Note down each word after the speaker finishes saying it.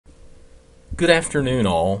Good afternoon,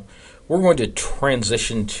 all. We're going to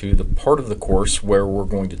transition to the part of the course where we're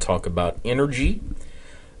going to talk about energy.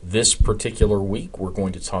 This particular week, we're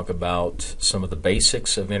going to talk about some of the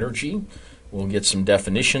basics of energy. We'll get some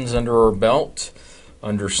definitions under our belt,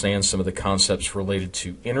 understand some of the concepts related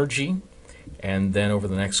to energy, and then over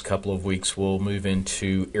the next couple of weeks, we'll move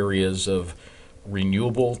into areas of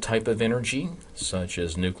renewable type of energy, such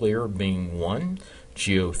as nuclear being one,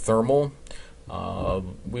 geothermal.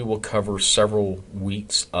 We will cover several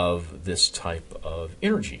weeks of this type of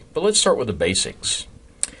energy. But let's start with the basics.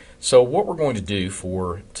 So what we're going to do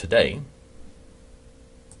for today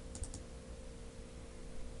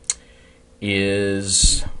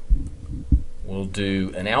is we'll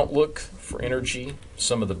do an outlook for energy,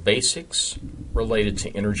 some of the basics related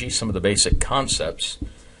to energy, some of the basic concepts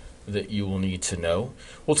that you will need to know.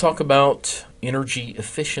 We'll talk about energy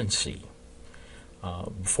efficiency.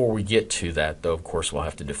 Before we get to that, though, of course, we'll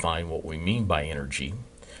have to define what we mean by energy.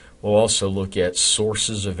 We'll also look at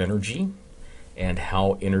sources of energy and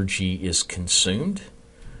how energy is consumed.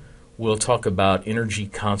 We'll talk about energy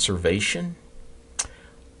conservation,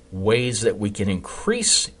 ways that we can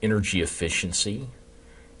increase energy efficiency,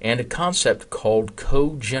 and a concept called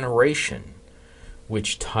cogeneration,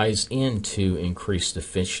 which ties into increased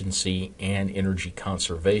efficiency and energy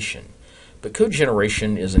conservation. But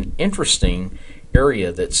cogeneration is an interesting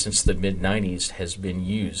area that since the mid-90s has been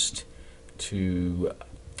used to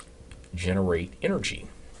generate energy.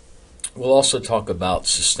 We'll also talk about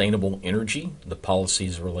sustainable energy, the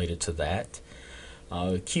policies related to that.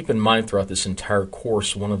 Keep in mind throughout this entire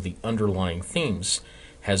course, one of the underlying themes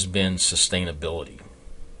has been sustainability.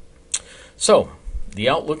 So, the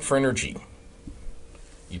outlook for energy.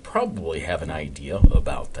 You probably have an idea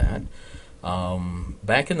about that.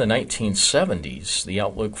 Back in the 1970s, the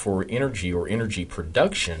outlook for energy or energy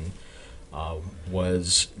production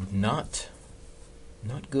was not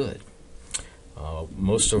good.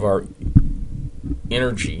 Most of our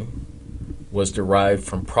energy was derived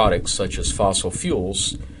from products such as fossil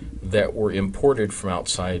fuels that were imported from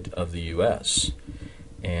outside of the U.S.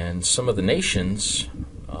 And some of the nations,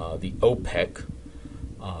 the OPEC,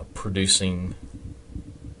 producing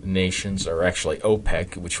nations, or actually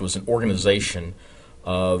OPEC, which was an organization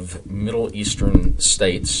of Middle Eastern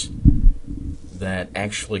states that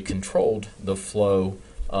actually controlled the flow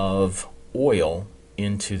of oil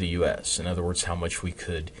into the U.S. In other words, how much we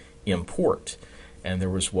could import. And there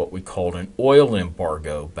was what we called an oil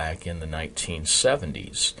embargo back in the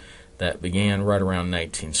 1970s that began right around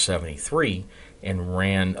 1973 and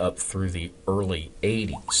ran up through the early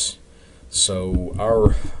 80s.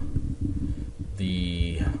 So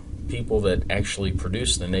the people that actually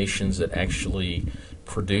produce, the nations that actually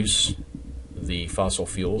produce the fossil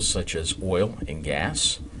fuels such as oil and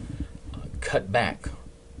gas, cut back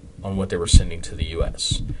on what they were sending to the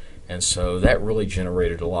U.S. And so that really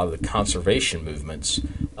generated a lot of the conservation movements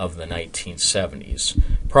of the 1970s.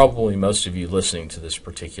 Probably most of you listening to this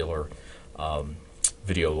particular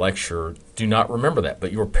video lecture do not remember that,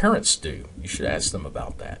 but your parents do. You should ask them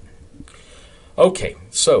about that. Okay,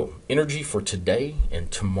 so energy for today and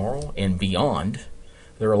tomorrow and beyond.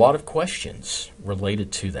 There are a lot of questions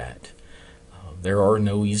related to that. There are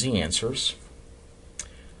no easy answers.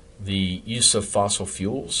 The use of fossil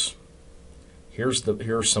fuels. Here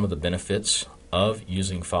are some of the benefits of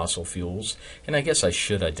using fossil fuels. And I guess I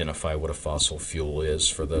should identify what a fossil fuel is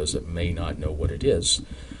for those that may not know what it is.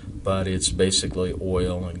 But it's basically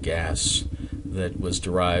oil and gas that was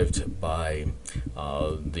derived by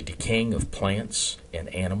the decaying of plants and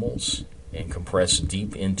animals and compressed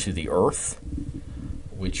deep into the earth,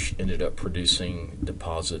 which ended up producing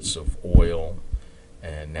deposits of oil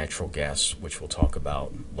and natural gas, which we'll talk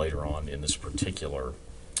about later on in this particular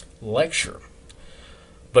lecture.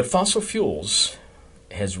 But fossil fuels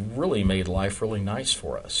has really made life really nice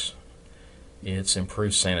for us. It's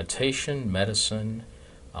improved sanitation, medicine,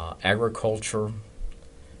 agriculture.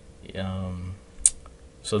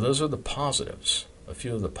 So those are the positives, a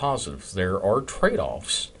few of the positives. There are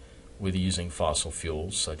trade-offs with using fossil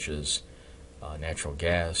fuels such as natural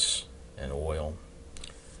gas and oil.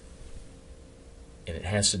 And it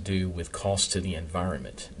has to do with cost to the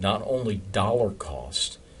environment. Not only dollar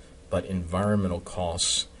cost, but environmental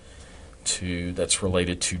costs that's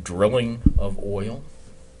related to drilling of oil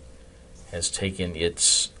has taken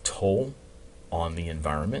its toll on the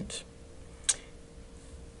environment.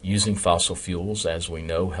 Using fossil fuels, as we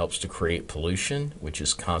know, helps to create pollution, which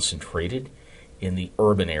is concentrated in the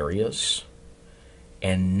urban areas.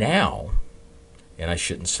 And now, and I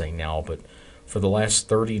shouldn't say now, but for the last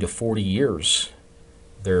 30 to 40 years,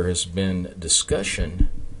 there has been discussion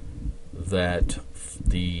that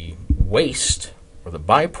the waste or the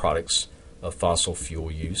byproducts of fossil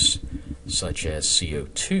fuel use, such as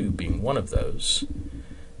CO2 being one of those,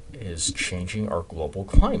 is changing our global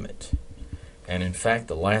climate. And in fact,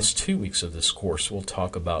 the last 2 weeks of this course will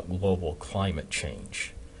talk about global climate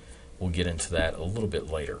change. We'll get into that a little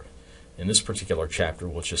bit later. In this particular chapter,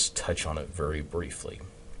 we'll just touch on it very briefly.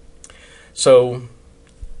 So,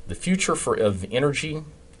 the future of energy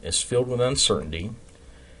is filled with uncertainty,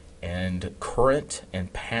 and current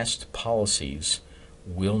and past policies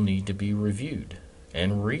will need to be reviewed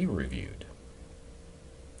and re-reviewed.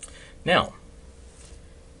 Now,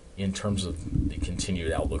 in terms of the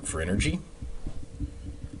continued outlook for energy,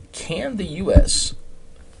 can the U.S.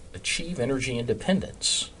 achieve energy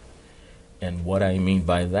independence? And what I mean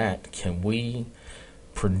by that, can we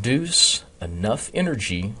produce enough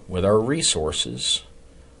energy with our resources,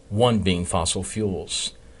 one being fossil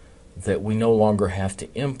fuels, that we no longer have to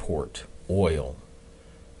import oil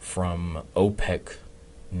from OPEC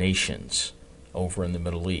nations over in the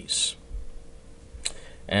Middle East?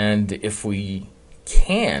 And if we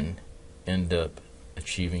can end up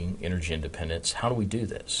achieving energy independence, how do we do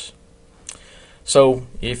this? So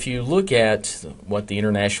if you look at what the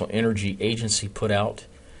International Energy Agency put out,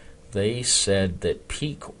 they said that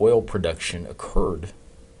peak oil production occurred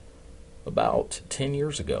about 10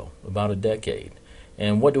 years ago, about a decade.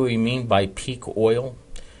 And what do we mean by peak oil?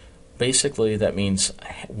 Basically, that means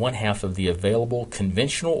one half of the available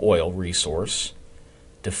conventional oil resource,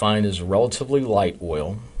 defined as relatively light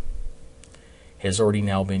oil, has already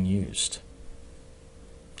now been used,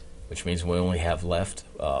 which means we only have left,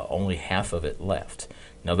 only half of it left.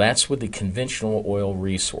 Now that's with the conventional oil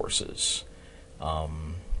resources.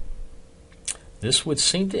 This would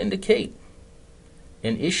seem to indicate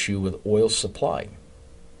an issue with oil supply,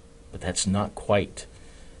 but that's not quite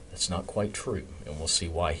true, and we'll see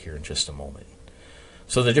why here in just a moment.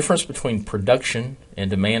 So the difference between production and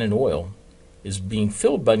demand in oil is being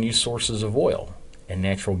filled by new sources of oil and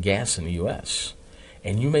natural gas in the U.S.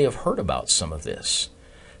 And you may have heard about some of this.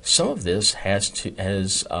 Some of this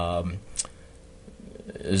is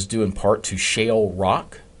due in part to shale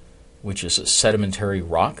rock, which is a sedimentary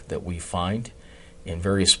rock that we find in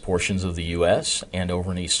various portions of the U.S. and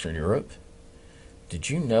over in Eastern Europe. Did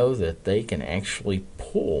you know that they can actually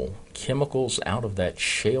pull chemicals out of that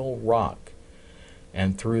shale rock,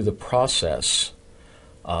 and through the process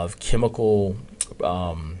of chemical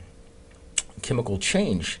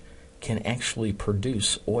change can actually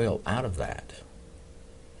produce oil out of that?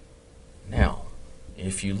 Now,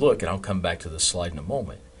 if you look, and I'll come back to this slide in a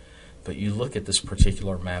moment, but you look at this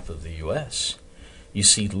particular map of the U.S., you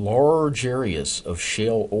see large areas of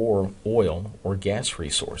shale oil or gas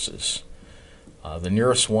resources. The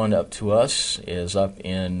nearest one up to us is up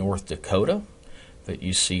in North Dakota, but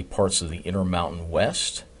you see parts of the Intermountain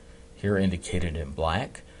West, here indicated in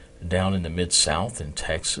black, down in the Mid-South in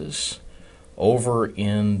Texas. Over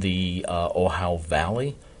in the Ohio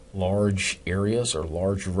Valley, large areas or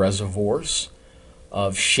large reservoirs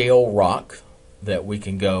of shale rock that we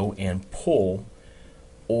can go and pull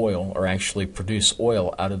oil, or actually produce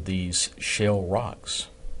oil out of these shale rocks.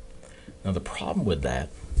 Now the problem with that,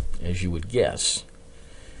 as you would guess,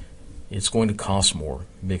 it's going to cost more,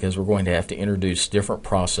 because we're going to have to introduce different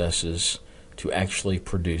processes to actually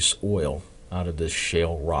produce oil out of this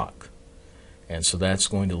shale rock. And so that's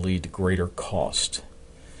going to lead to greater cost.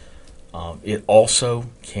 It also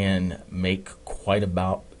can make quite a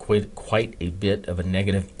bit of a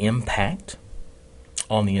negative impact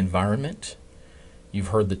on the environment. You've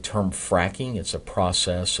heard the term fracking. It's a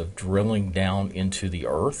process of drilling down into the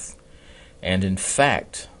earth. And in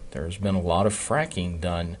fact, there's been a lot of fracking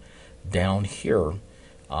done down here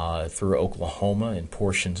through Oklahoma and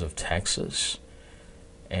portions of Texas.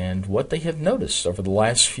 And what they have noticed over the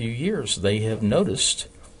last few years, they have noticed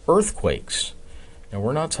earthquakes. Now,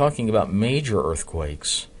 we're not talking about major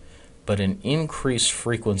earthquakes, but an increased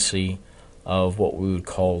frequency of what we would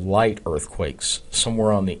call light earthquakes,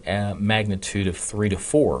 somewhere on the magnitude of 3 to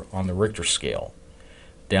 4 on the Richter scale,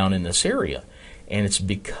 down in this area. And it's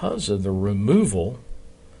because of the removal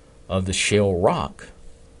of the shale rock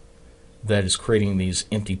that is creating these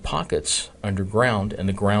empty pockets underground, and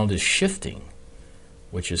the ground is shifting,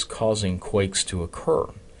 which is causing quakes to occur.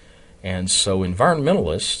 And so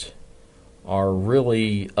environmentalists are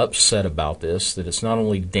really upset about this, that it's not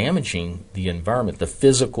only damaging the environment, the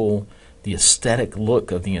physical, the aesthetic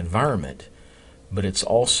look of the environment, but it's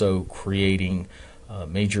also creating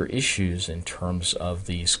major issues in terms of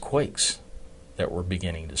these quakes that we're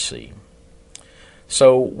beginning to see.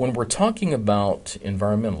 So when we're talking about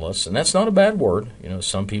environmentalists, and that's not a bad word,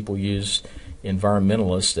 some people use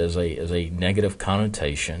environmentalist as a negative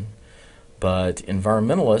connotation, But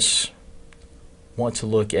environmentalists want to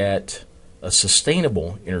look at a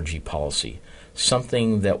sustainable energy policy,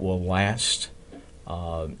 something that will last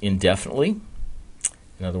indefinitely,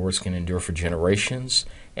 in other words, can endure for generations,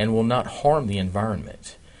 and will not harm the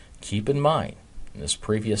environment. Keep in mind, in this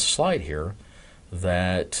previous slide here,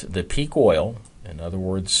 that the peak oil, in other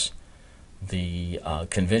words, the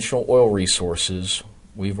conventional oil resources,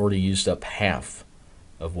 we've already used up half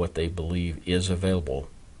of what they believe is available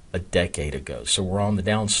a decade ago. So we're on the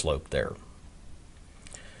downslope there.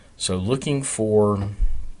 So looking for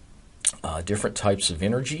different types of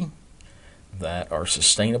energy that are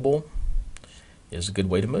sustainable is a good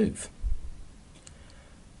way to move.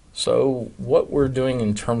 So what we're doing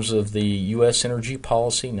in terms of the U.S. energy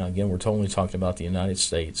policy, now again we're totally talking about the United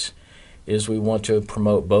States, is we want to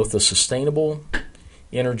promote both the sustainable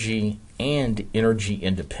energy and energy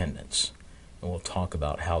independence. And we'll talk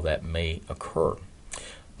about how that may occur.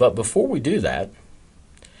 But before we do that,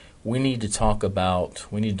 we need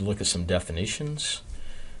to look at some definitions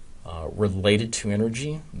related to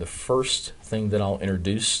energy. The first thing that I'll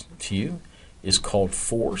introduce to you is called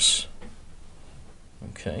force.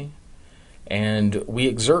 Okay, and we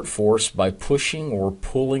exert force by pushing or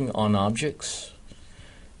pulling on objects.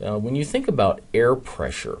 When you think about air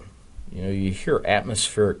pressure, you hear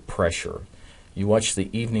atmospheric pressure. You watch the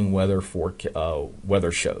evening weather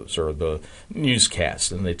shows or the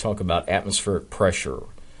newscasts, and they talk about atmospheric pressure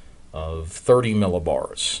of 30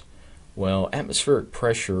 millibars. Well, atmospheric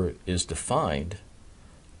pressure is defined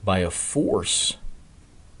by a force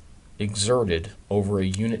exerted over a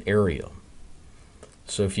unit area.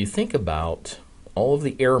 So if you think about all of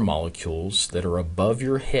the air molecules that are above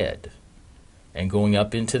your head and going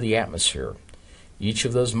up into the atmosphere, each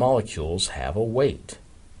of those molecules have a weight.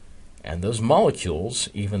 And those molecules,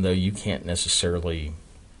 even though you can't necessarily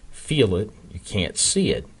feel it, you can't see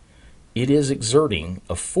it, it is exerting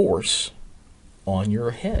a force on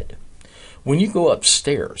your head. When you go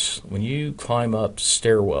upstairs, when you climb up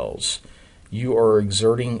stairwells, you are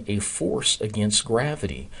exerting a force against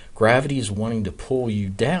gravity. Gravity is wanting to pull you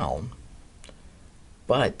down,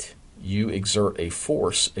 but you exert a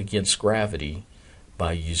force against gravity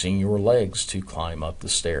by using your legs to climb up the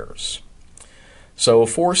stairs. So a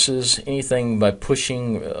force is anything by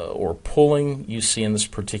pushing or pulling. You see in this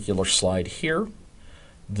particular slide here,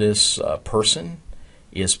 this person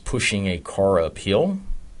is pushing a car uphill.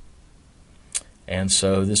 And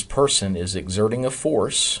so this person is exerting a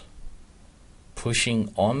force,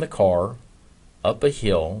 pushing on the car up a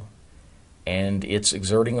hill, and it's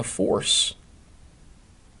exerting a force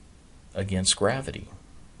against gravity.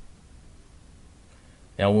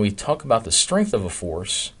 Now, when we talk about the strength of a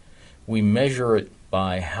force, we measure it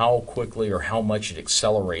by how quickly or how much it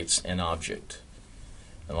accelerates an object.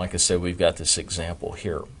 And like I said, we've got this example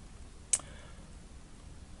here.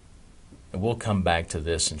 And we'll come back to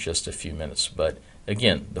this in just a few minutes. But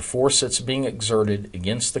again, the force that's being exerted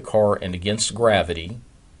against the car and against gravity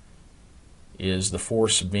is the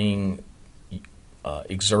force being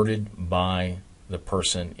exerted by the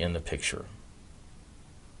person in the picture.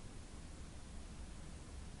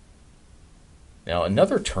 Now,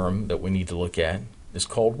 another term that we need to look at is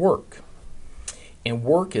called work. And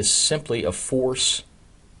work is simply a force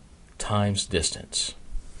times distance.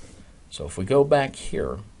 So if we go back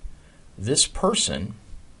here, this person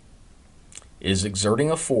is exerting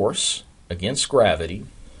a force against gravity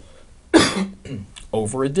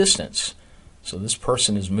over a distance. So this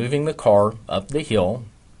person is moving the car up the hill,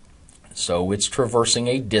 so it's traversing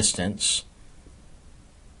a distance,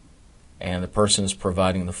 and the person is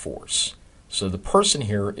providing the force. So the person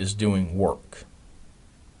here is doing work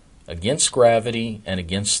against gravity and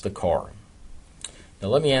against the car. Now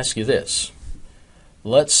let me ask you this.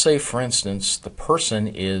 Let's say, for instance, the person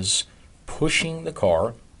is pushing the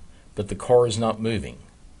car, but the car is not moving.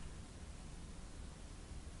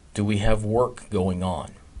 Do we have work going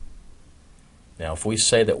on? Now, if we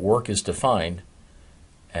say that work is defined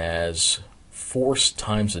as force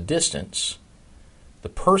times a distance, the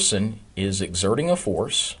person is exerting a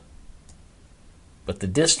force, but the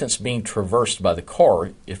distance being traversed by the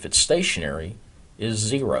car, if it's stationary, is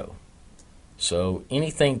 0. So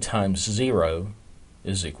anything times 0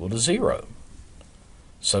 is equal to 0.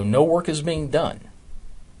 So no work is being done.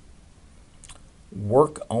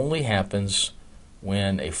 Work only happens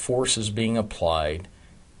when a force is being applied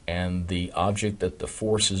and the object that the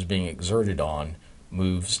force is being exerted on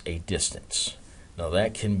moves a distance. Now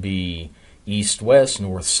that can be east-west,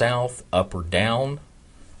 north-south, up or down,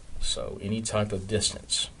 so any type of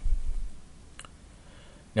distance.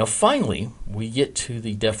 Now finally, we get to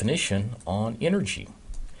the definition on energy.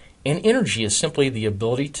 And energy is simply the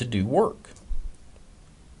ability to do work.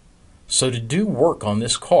 So to do work on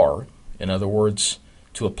this car, in other words,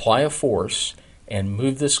 to apply a force and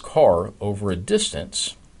move this car over a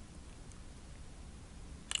distance,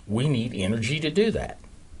 we need energy to do that.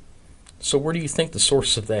 So where do you think the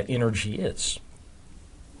source of that energy is?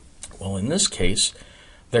 Well, in this case,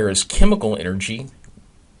 there is chemical energy,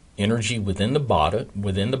 energy within the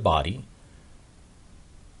body.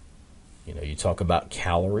 You know, you talk about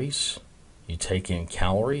calories. You take in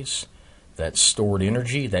calories. That's stored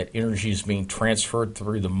energy. That energy is being transferred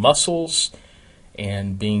through the muscles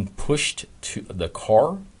and being pushed to the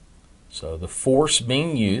car. So the force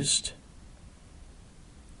being used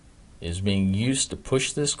is being used to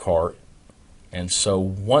push this car. And so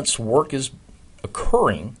once work is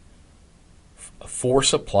occurring, a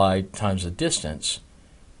force applied times a distance,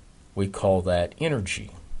 we call that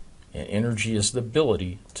energy. And energy is the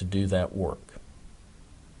ability to do that work.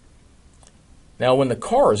 Now, when the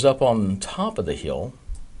car is up on top of the hill,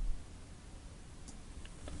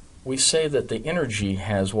 we say that the energy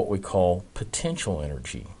has what we call potential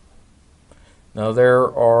energy. Now,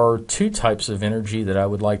 there are two types of energy that I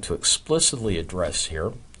would like to explicitly address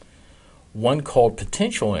here. One called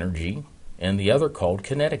potential energy and the other called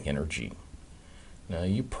kinetic energy. Now,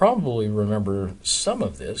 you probably remember some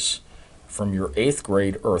of this from your 8th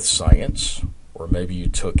grade earth science, or maybe you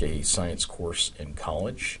took a science course in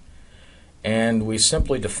college. And we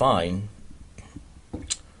simply define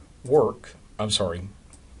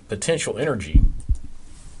potential energy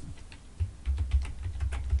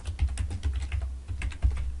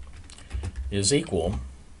is equal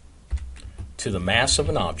to the mass of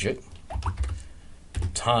an object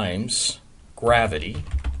times gravity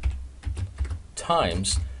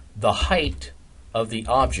times the height of the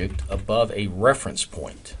object above a reference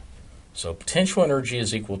point. So potential energy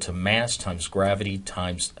is equal to mass times gravity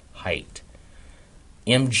times height.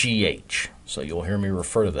 MGH. So you'll hear me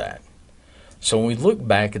refer to that. So when we look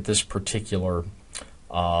back at this particular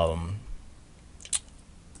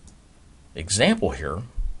example here,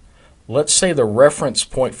 let's say the reference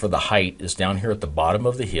point for the height is down here at the bottom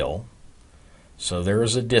of the hill. So there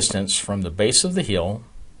is a distance from the base of the hill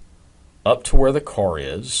up to where the car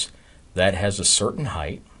is. That has a certain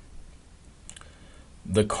height.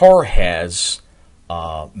 The car has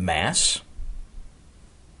mass,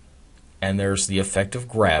 and there's the effect of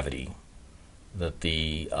gravity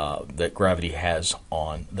that gravity has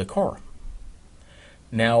on the car.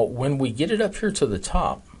 Now, when we get it up here to the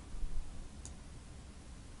top,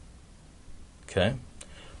 okay,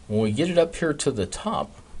 when we get it up here to the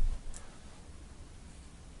top,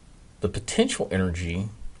 the potential energy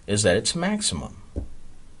is at its maximum.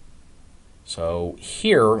 So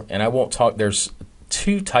here, and I won't talk, there's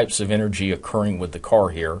two types of energy occurring with the car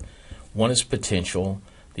here. One is potential,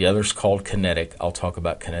 the other is called kinetic. I'll talk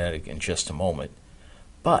about kinetic in just a moment.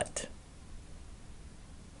 But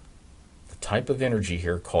the type of energy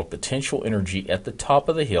here called potential energy at the top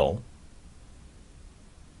of the hill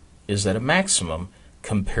is at a maximum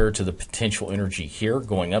compared to the potential energy here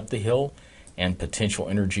going up the hill and potential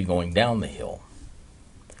energy going down the hill.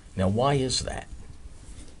 Now, why is that?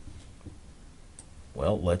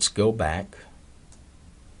 Well, let's go back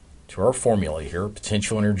to our formula here.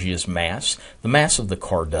 Potential energy is mass. The mass of the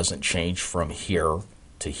car doesn't change from here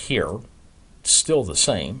to here. It's still the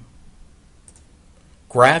same.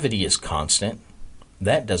 Gravity is constant.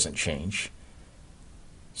 That doesn't change.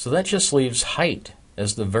 So that just leaves height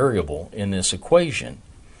as the variable in this equation.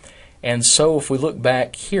 And so if we look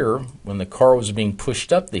back here, when the car was being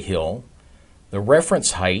pushed up the hill, the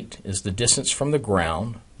reference height is the distance from the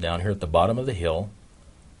ground, down here at the bottom of the hill,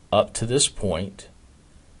 up to this point.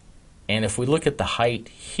 And if we look at the height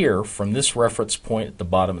here, from this reference point at the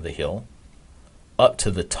bottom of the hill, up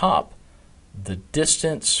to the top, the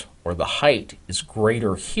distance or the height is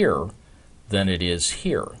greater here than it is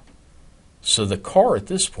here. So the car at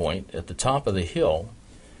this point, at the top of the hill,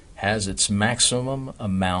 has its maximum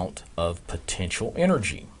amount of potential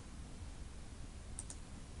energy.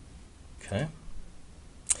 Okay.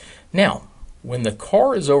 Now, when the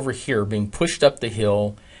car is over here being pushed up the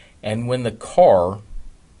hill, and when the car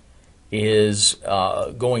is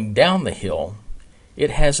going down the hill,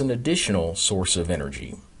 it has an additional source of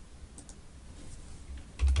energy.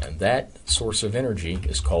 And that source of energy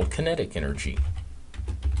is called kinetic energy.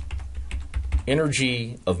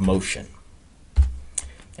 Energy of motion.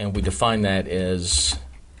 And we define that as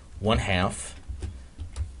 1/2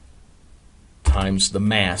 times the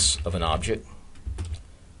mass of an object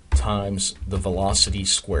times the velocity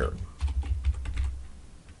squared.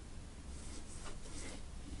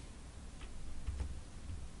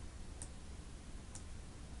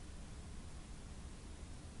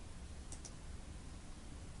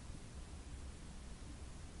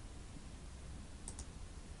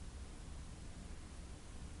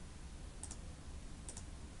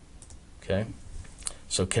 Okay?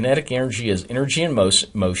 So kinetic energy is energy in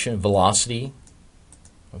motion. Velocity,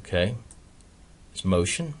 okay, is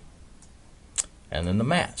motion. And then the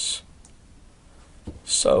mass.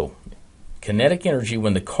 So kinetic energy,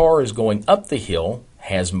 when the car is going up the hill,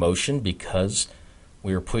 has motion because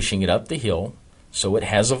we are pushing it up the hill. So it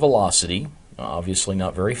has a velocity, obviously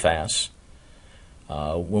not very fast.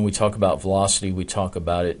 When we talk about velocity, we talk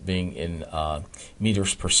about it being in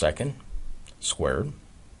meters per second squared.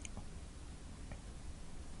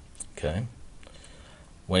 Okay.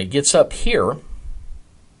 When it gets up here,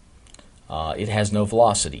 it has no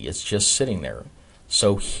velocity. It's just sitting there.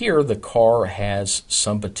 So here the car has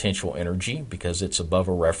some potential energy because it's above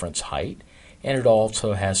a reference height, and it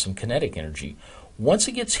also has some kinetic energy. Once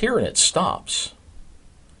it gets here and it stops,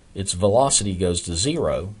 its velocity goes to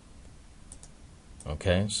 0.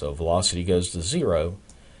 Okay, so velocity goes to 0,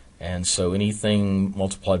 and so anything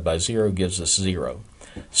multiplied by 0 gives us 0.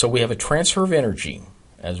 So we have a transfer of energy.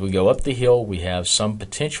 As we go up the hill, we have some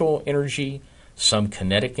potential energy, some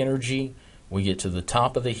kinetic energy. We get to the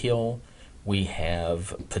top of the hill, we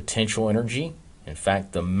have potential energy. In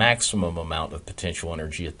fact, the maximum amount of potential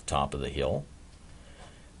energy at the top of the hill,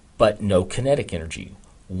 but no kinetic energy.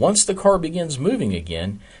 Once the car begins moving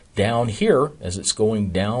again, down here, as it's going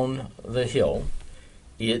down the hill,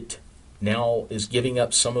 it now is giving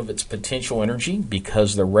up some of its potential energy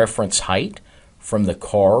because the reference height from the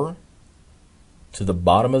car to the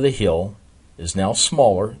bottom of the hill is now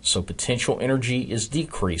smaller, so potential energy is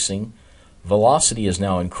decreasing. Velocity is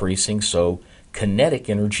now increasing, so kinetic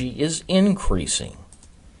energy is increasing.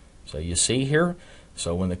 So you see here,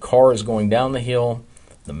 so when the car is going down the hill,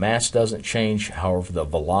 the mass doesn't change, however the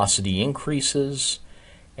velocity increases,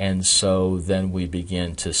 and so then we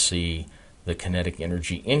begin to see the kinetic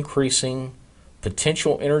energy increasing.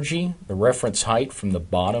 Potential energy, the reference height from the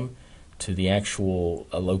bottom to the actual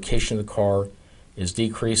location of the car, is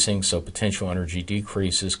decreasing, so potential energy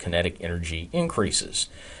decreases, kinetic energy increases.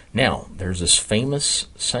 Now, there's this famous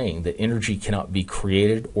saying that energy cannot be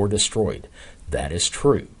created or destroyed. That is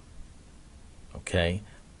true. Okay?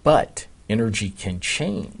 But energy can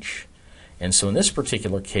change. And so in this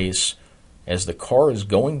particular case, as the car is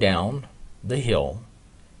going down the hill,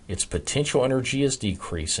 its potential energy is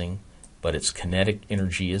decreasing, but its kinetic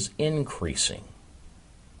energy is increasing.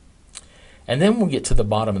 And then we'll get to the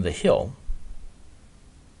bottom of the hill.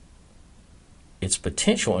 Its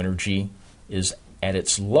potential energy is at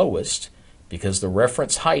its lowest because the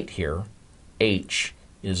reference height here, h,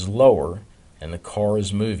 is lower and the car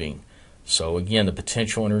is moving. So again, the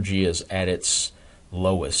potential energy is at its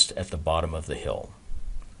lowest at the bottom of the hill.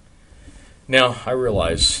 Now, I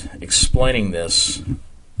realize explaining this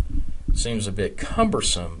seems a bit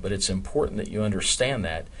cumbersome, but it's important that you understand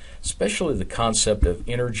that, especially the concept of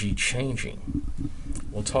energy changing.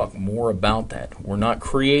 We'll talk more about that. We're not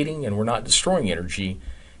creating and we're not destroying energy.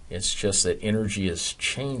 It's just that energy is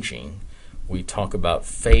changing. We talk about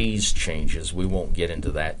phase changes. We won't get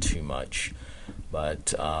into that too much.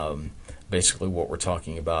 But basically what we're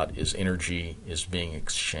talking about is energy is being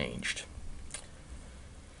exchanged.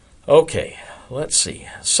 Okay, let's see.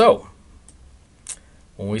 So,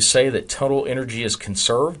 when we say that total energy is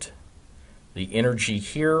conserved, the energy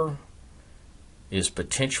here is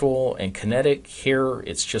potential and kinetic. Here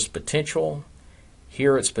it's just potential.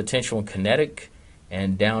 Here it's potential and kinetic.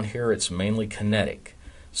 And down here it's mainly kinetic.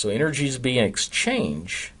 So energy is being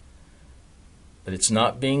exchanged, but it's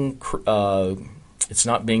not being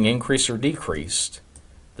increased or decreased.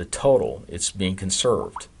 The total, it's being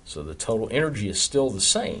conserved. So the total energy is still the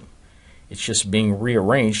same. It's just being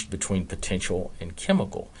rearranged between potential and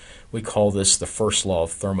chemical. We call this the first law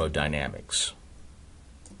of thermodynamics.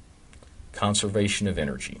 Conservation of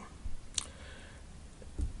energy.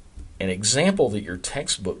 An example that your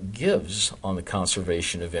textbook gives on the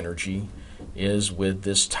conservation of energy is with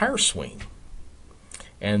this tire swing.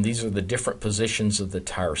 And these are the different positions of the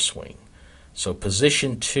tire swing. So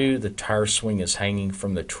position 2, the tire swing is hanging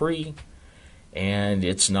from the tree and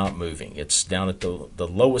it's not moving. It's down at the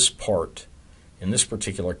lowest part. In this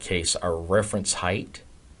particular case, our reference height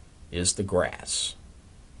is the grass.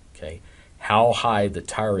 Okay, how high the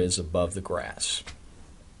tire is above the grass.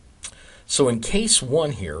 So in case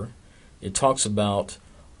 1 here, it talks about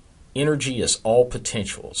energy as all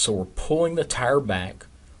potential. So we're pulling the tire back,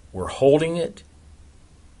 we're holding it,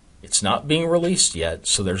 it's not being released yet,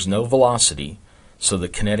 so there's no velocity, so the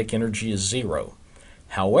kinetic energy is 0.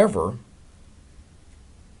 However,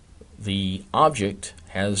 the object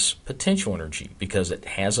has potential energy because it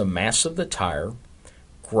has a mass of the tire,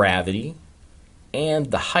 gravity,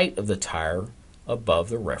 and the height of the tire above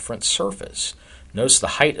the reference surface. Notice the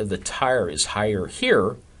height of the tire is higher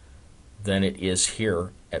here than it is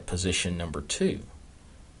here at position number 2.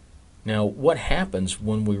 Now, what happens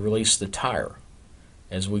when we release the tire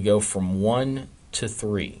as we go from 1 to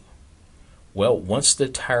 3? Well, once the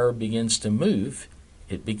tire begins to move,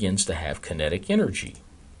 it begins to have kinetic energy.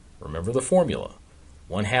 Remember the formula: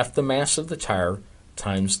 1/2 the mass of the tire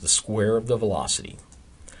times the square of the velocity.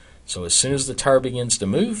 So as soon as the tire begins to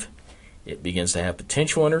move, it begins to have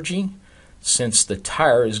potential energy. Since the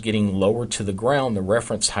tire is getting lower to the ground, the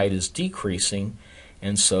reference height is decreasing,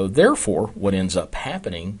 and so therefore what ends up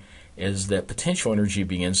happening is that potential energy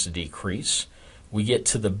begins to decrease. We get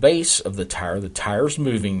to the base of the tire's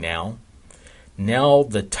moving now. Now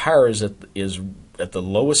the tire is at the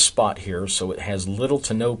lowest spot here, so it has little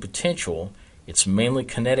to no potential. It's mainly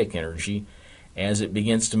kinetic energy. As it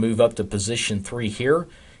begins to move up to position 3 here,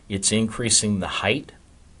 it's increasing the height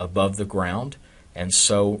above the ground, and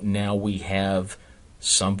so now we have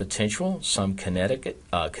some potential, some kinetic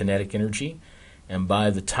energy, and by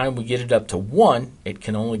the time we get it up to 1, it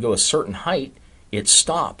can only go a certain height. It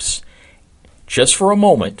stops just for a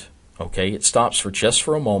moment, okay? It stops for just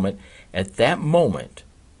for a moment. At that moment,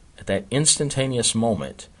 at that instantaneous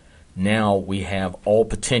moment, now we have all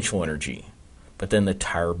potential energy. But then the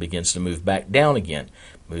tire begins to move back down again,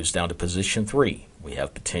 moves down to position 3. We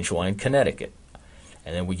have potential and kinetic.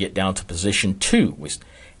 And then we get down to position 2.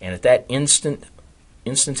 And at that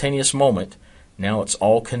instantaneous moment, now it's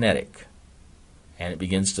all kinetic. And it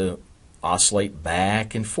begins to oscillate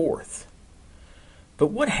back and forth. But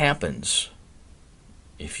what happens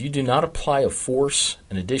if you do not apply a force,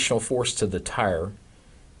 an additional force to the tire?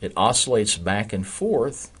 It oscillates back and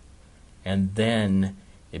forth, and then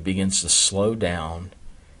it begins to slow down,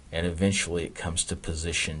 and eventually it comes to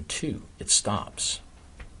position 2. It stops.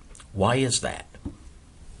 Why is that?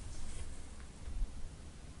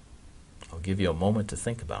 I'll give you a moment to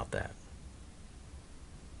think about that.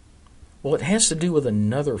 Well, it has to do with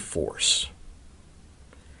another force.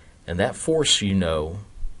 And that force, you know,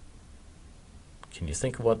 can you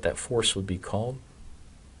think of what that force would be called?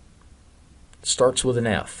 It starts with an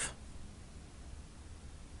F.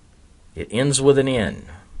 It ends with an N.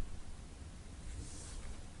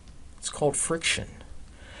 It's called friction.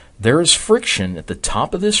 There is friction at the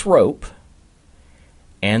top of this rope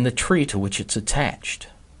and the tree to which it's attached.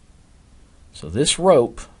 So this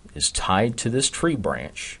rope is tied to this tree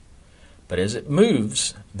branch, but as it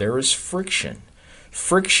moves, there is friction.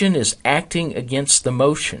 Friction is acting against the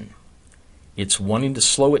motion. It's wanting to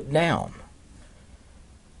slow it down.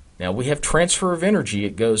 Now we have transfer of energy.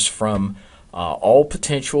 It goes from all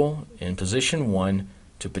potential in position 1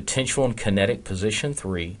 to potential and kinetic position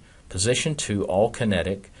 3. Position 2, all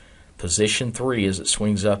kinetic. Position 3, as it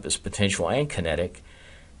swings up, is potential and kinetic.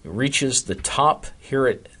 It reaches the top here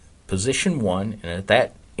at position 1, and at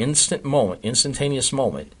that instantaneous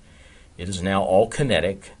moment, it is now all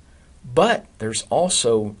kinetic. But there's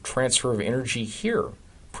also transfer of energy here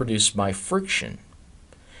produced by friction.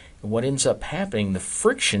 And what ends up happening, the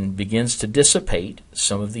friction begins to dissipate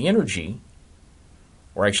some of the energy,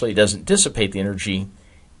 or actually it doesn't dissipate the energy,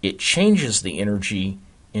 it changes the energy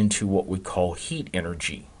into what we call heat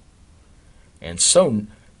energy. And so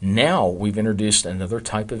now we've introduced another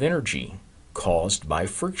type of energy caused by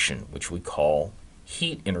friction, which we call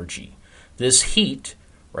heat energy. This heat,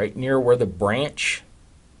 right near where the branch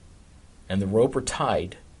and the rope are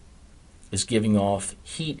tied, is giving off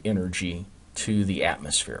heat energy to the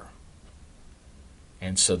atmosphere.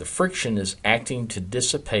 And so the friction is acting to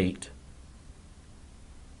dissipate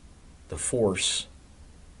the force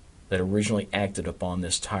that originally acted upon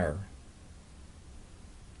this tire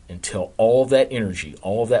until all of that energy,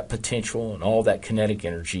 all of that potential, and all of that kinetic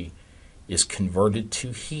energy is converted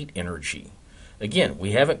to heat energy. Again,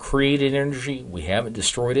 we haven't created energy, we haven't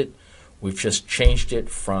destroyed it, we've just changed it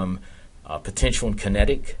from potential and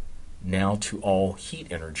kinetic now to all heat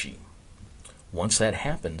energy. Once that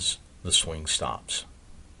happens, the swing stops.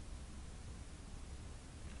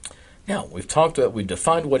 Now, we've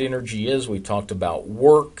defined what energy is, we've talked about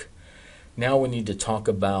work. Now we need to talk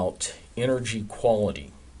about energy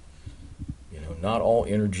quality. Not all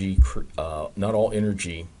energy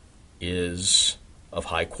is of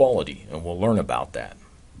high quality, and we'll learn about that.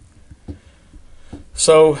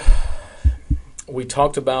 So we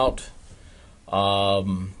talked about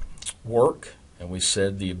work, and we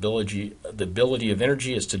said the ability of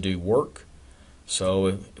energy is to do work. So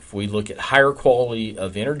if we look at higher quality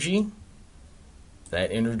of energy,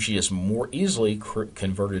 that energy is more easily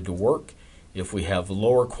converted to work. If we have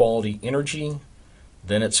lower quality energy,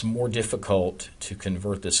 then it's more difficult to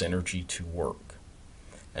convert this energy to work.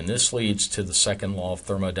 And this leads to the second law of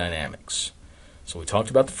thermodynamics. So we talked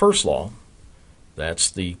about the first law.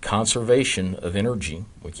 That's the conservation of energy.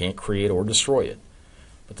 We can't create or destroy it.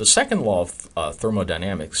 But the second law of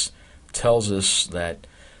thermodynamics tells us that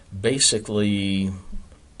basically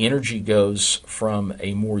energy goes from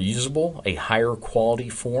a more usable, a higher quality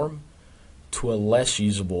form, to a less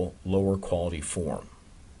usable, lower quality form.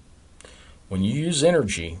 When you use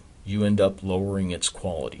energy, you end up lowering its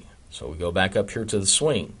quality. So we go back up here to the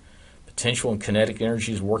swing. Potential and kinetic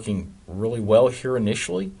energy is working really well here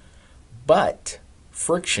initially, but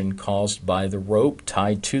friction caused by the rope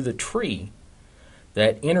tied to the tree,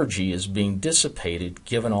 that energy is being dissipated,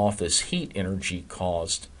 given off as heat energy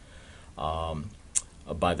caused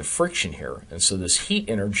by the friction here. And so this heat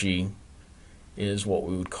energy is what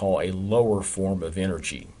we would call a lower form of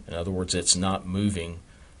energy. In other words, it's not moving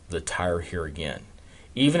the tire here again.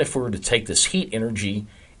 Even if we were to take this heat energy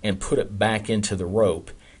and put it back into the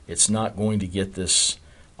rope, it's not going to get this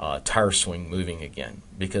tire swing moving again,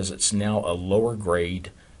 because it's now a lower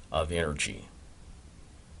grade of energy.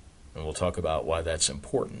 And we'll talk about why that's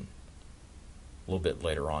important a little bit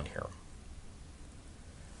later on here.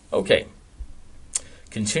 Okay,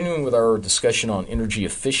 continuing with our discussion on energy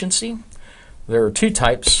efficiency, there are two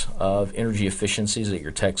types of energy efficiencies that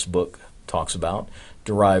your textbook talks about,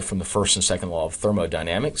 derived from the first and second law of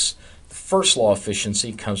thermodynamics. The first law of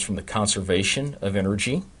efficiency comes from the conservation of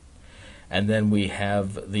energy. And then we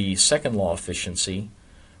have the second law of efficiency,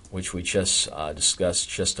 which we just discussed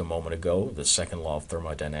just a moment ago, the second law of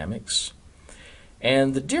thermodynamics.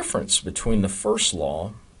 And the difference between the first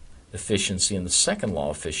law efficiency and the second law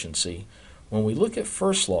efficiency, when we look at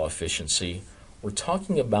first law efficiency, we're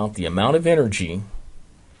talking about the amount of energy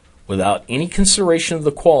without any consideration of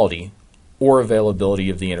the quality or availability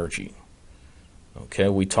of the energy. Okay,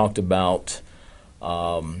 we talked about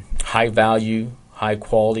high value, high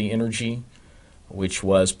quality energy, which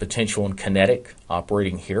was potential and kinetic,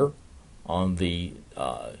 operating here on the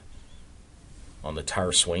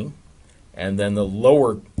tire swing, and then the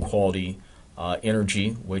lower quality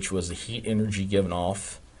energy, which was the heat energy given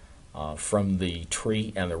off from the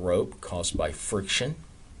tree and the rope caused by friction.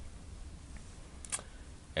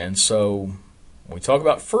 And so when we talk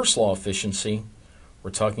about first law efficiency,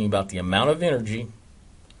 we're talking about the amount of energy,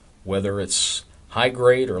 whether it's high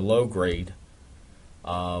grade or low grade,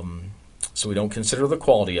 so we don't consider the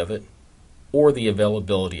quality of it or the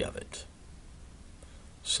availability of it.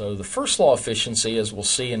 So the first law of efficiency, as we'll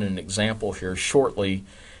see in an example here shortly,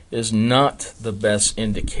 is not the best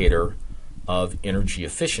indicator of energy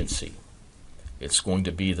efficiency. It's going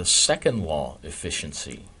to be the second law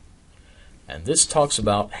efficiency. And this talks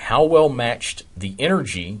about how well matched the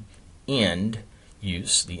energy end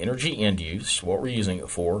use, what we're using it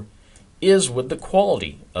for, is with the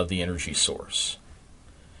quality of the energy source.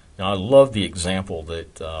 Now, I love the example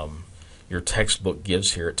that your textbook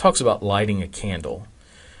gives here. It talks about lighting a candle.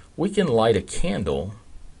 We can light a candle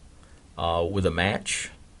with a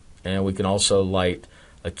match, and we can also light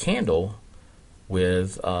a candle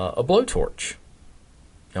with a blowtorch.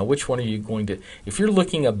 Now, which one are you going to? If you're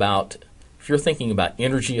thinking about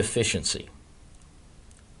energy efficiency,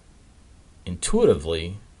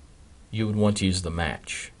 intuitively, you would want to use the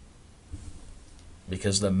match,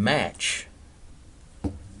 because the match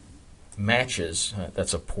matches.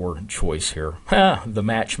 That's a poor choice here. The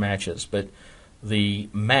match matches, but the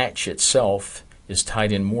match itself is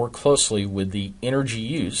tied in more closely with the energy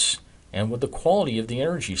use and with the quality of the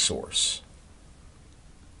energy source.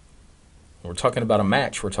 When we're talking about a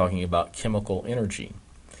match, we're talking about chemical energy.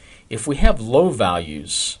 If we have low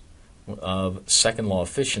values of second law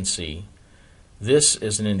efficiency, this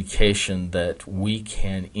is an indication that we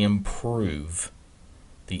can improve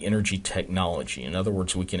the energy technology. In other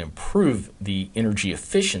words, we can improve the energy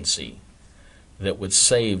efficiency that would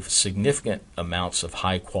save significant amounts of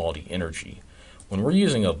high quality energy. When we're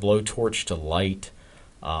using a blowtorch to light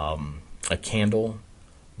a candle,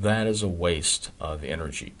 that is a waste of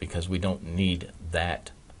energy, because we don't need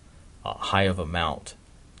that high of amount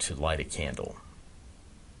to light a candle.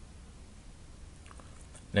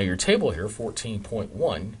 Now your table here,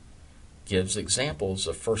 14.1, gives examples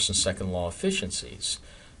of first and second law efficiencies.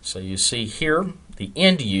 So you see here the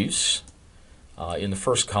end use in the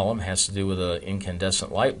first column has to do with an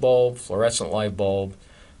incandescent light bulb, fluorescent light bulb,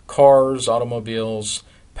 cars, automobiles,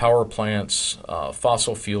 power plants,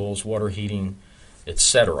 fossil fuels, water heating,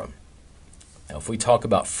 etc. Now if we talk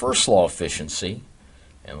about first law efficiency,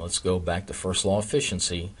 and let's go back to first law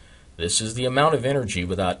efficiency, this is the amount of energy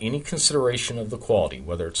without any consideration of the quality,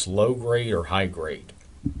 whether it's low grade or high grade,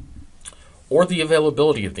 or the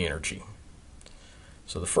availability of the energy.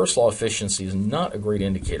 So the first law of efficiency is not a great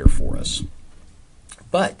indicator for us.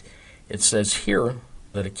 But it says here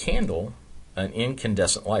that a candle an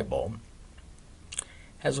incandescent light bulb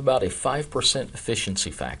has about a 5%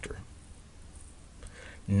 efficiency factor.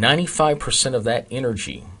 95% of that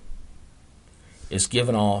energy is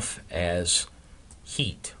given off as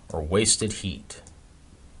heat or wasted heat.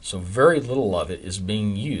 So very little of it is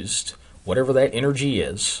being used. Whatever that energy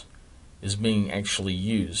is being actually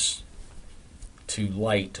used to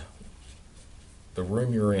light the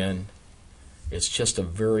room you're in. It's just a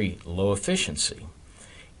very low efficiency.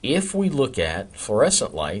 If we look at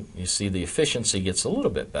fluorescent light, you see the efficiency gets a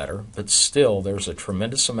little bit better, but still there's a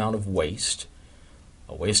tremendous amount of waste,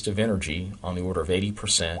 a waste of energy on the order of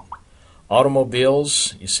 80%.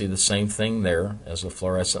 Automobiles, you see the same thing there as the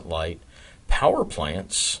fluorescent light. Power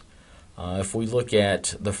plants, if we look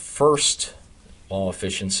at the first law of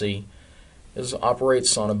efficiency,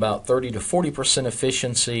 operates on about 30 to 40%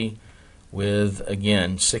 efficiency with,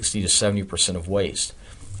 again, 60 to 70% of waste.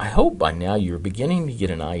 I hope by now you're beginning to get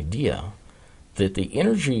an idea that the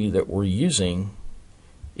energy that we're using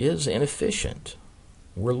is inefficient.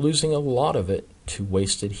 We're losing a lot of it to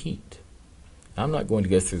wasted heat. I'm not going to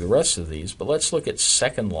go through the rest of these, but let's look at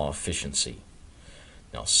second law efficiency.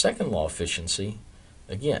 Now, second law efficiency,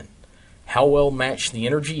 again, how well matched the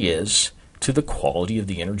energy is to the quality of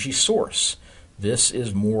the energy source. This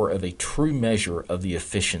is more of a true measure of the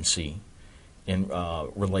efficiency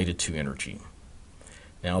related to energy.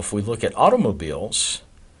 Now, if we look at automobiles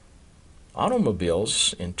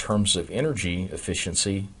in terms of energy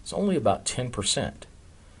efficiency, it's only about 10%.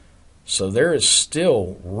 So there is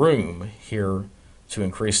still room here to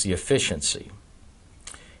increase the efficiency.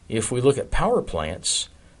 If we look at power plants,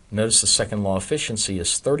 notice the second law efficiency is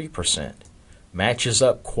 30%. Matches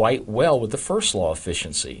up quite well with the first law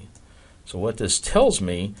efficiency. So what this tells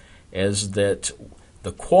me is that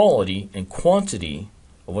the quality and quantity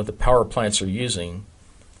of what the power plants are using,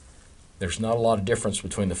 there's not a lot of difference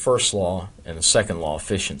between the first law and the second law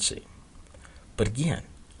efficiency. But again,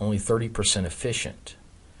 only 30% efficient.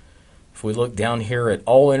 If we look down here at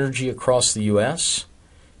all energy across the U.S.,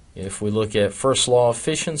 if we look at first law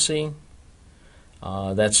efficiency,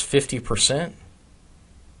 that's 50%,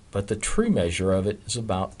 but the true measure of it is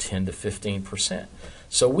about 10 to 15%.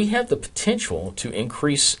 So we have the potential to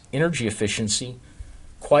increase energy efficiency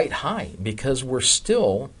quite high because we're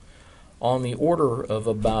still on the order of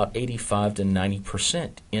about 85 to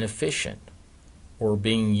 90% inefficient or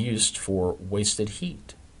being used for wasted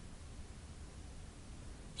heat.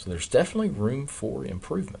 So there's definitely room for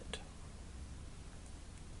improvement.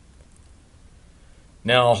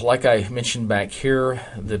 Now, like I mentioned back here,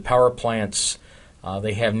 the power plants,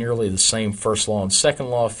 they have nearly the same first law and second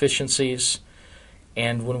law efficiencies.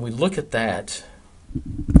 And when we look at that,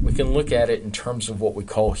 we can look at it in terms of what we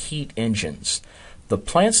call heat engines. The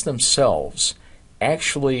plants themselves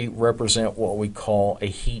actually represent what we call a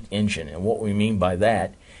heat engine. And what we mean by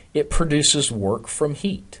that, it produces work from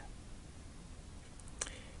heat.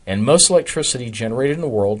 And most electricity generated in the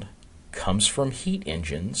world comes from heat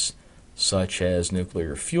engines, such as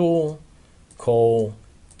nuclear fuel, coal,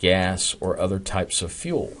 gas, or other types of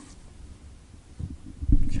fuel.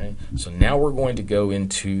 Okay, so now we're going to go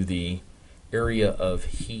into the area of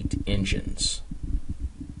heat engines.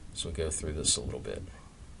 So we'll go through this a little bit.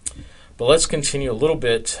 But let's continue a little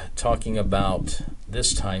bit talking about,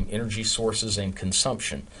 this time, energy sources and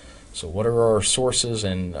consumption. So what are our sources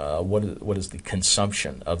and what is the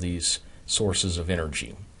consumption of these sources of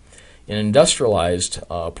energy? In industrialized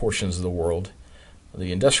portions of the world,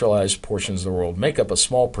 the industrialized portions of the world make up a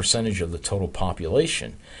small percentage of the total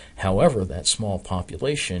population. However, that small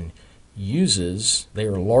population they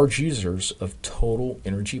are large users of total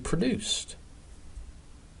energy produced.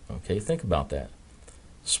 Okay, think about that.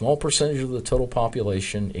 Small percentage of the total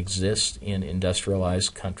population exists in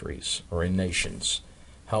industrialized countries or in nations.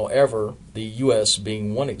 However, the U.S.,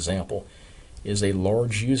 being one example, is a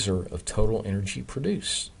large user of total energy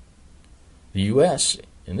produced. The U.S.,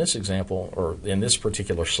 in this example, or in this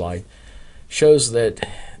particular slide, shows that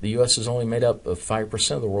the U.S. is only made up of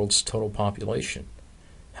 5% of the world's total population.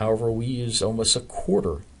 However, we use almost a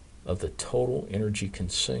quarter of the total energy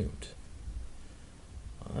consumed.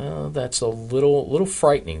 That's a little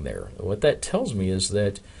frightening there. What that tells me is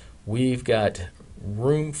that we've got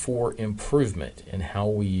room for improvement in how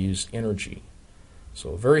we use energy.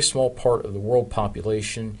 So a very small part of the world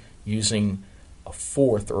population using a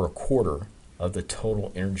fourth or a quarter of the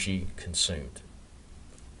total energy consumed.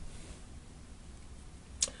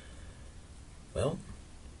 Well,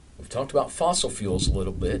 we've talked about fossil fuels a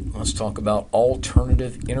little bit. Let's talk about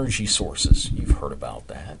alternative energy sources. You've heard about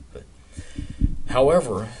that. But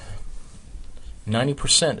however,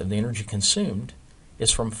 90% of the energy consumed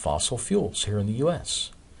is from fossil fuels here in the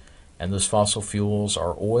U.S. And those fossil fuels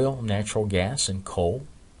are oil, natural gas, and coal.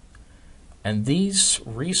 And these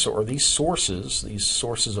sources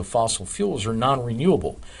of fossil fuels are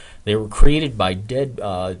non-renewable. They were created by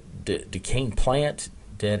decaying plant,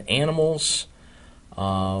 dead animals.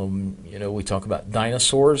 We talk about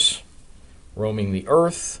dinosaurs roaming the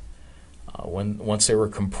earth. Once they were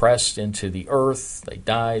compressed into the earth, they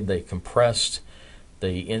died, they compressed,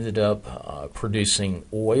 they ended up producing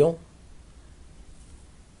oil.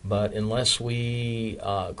 But unless we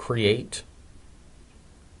create,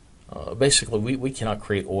 we cannot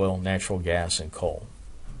create oil, natural gas, and coal.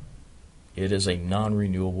 It is a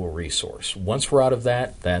non-renewable resource. Once we're out of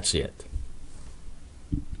that, that's it.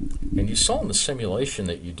 And you saw in the simulation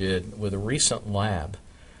that you did with a recent lab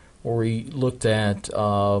where we looked at,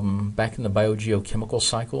 back in the biogeochemical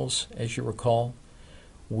cycles, as you recall,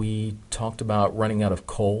 we talked about running out of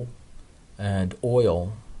coal and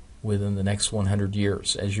oil within the next 100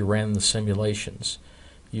 years. As you ran the simulations,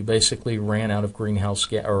 you basically ran out of greenhouse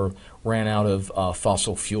gas, or ran out of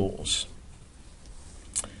fossil fuels.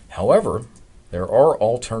 However, there are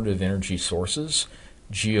alternative energy sources,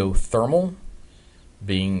 geothermal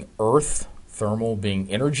being earth, thermal being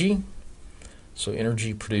energy, so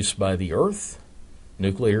energy produced by the earth,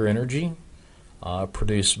 nuclear energy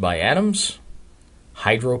produced by atoms,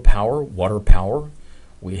 hydropower, water power.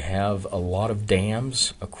 We have a lot of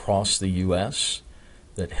dams across the U.S.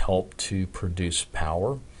 that help to produce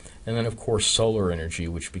power. And then, of course, solar energy,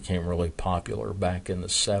 which became really popular back in the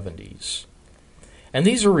 70s. And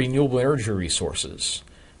these are renewable energy resources.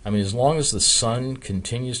 I mean, as long as the sun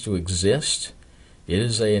continues to exist, it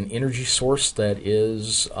is an energy source that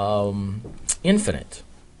is infinite.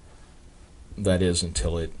 That is,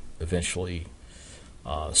 until it eventually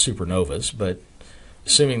supernovas. But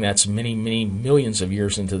assuming that's many, many millions of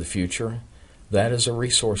years into the future, that is a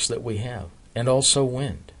resource that we have. And also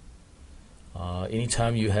wind.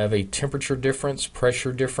 Anytime you have a temperature difference,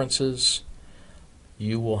 pressure differences,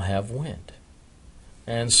 you will have wind.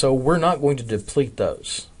 And so we're not going to deplete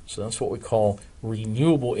those. So that's what we call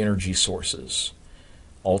renewable energy sources.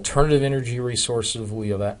 Alternative energy resources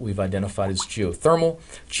we've identified as geothermal.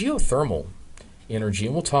 Geothermal energy,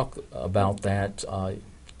 and we'll talk about that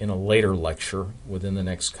in a later lecture within the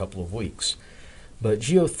next couple of weeks. But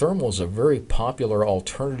geothermal is a very popular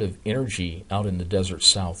alternative energy out in the desert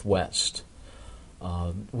Southwest.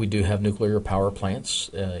 We do have nuclear power plants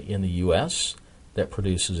in the U.S. that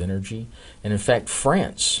produces energy. And in fact,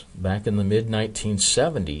 France, back in the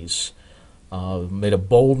mid-1970s, made a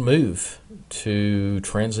bold move to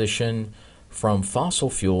transition from fossil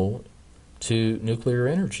fuel to nuclear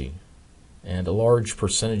energy. And a large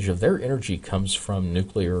percentage of their energy comes from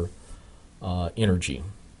nuclear energy.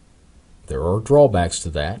 There are drawbacks to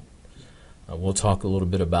that. We'll talk a little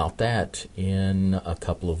bit about that in a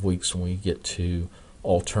couple of weeks when we get to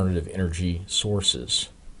alternative energy sources.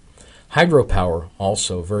 Hydropower,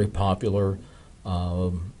 also very popular.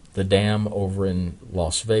 The dam over in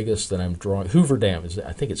Las Vegas that I'm drawing, Hoover Dam,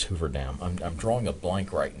 I think it's Hoover Dam. I'm drawing a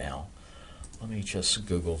blank right now. Let me just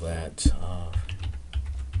Google that.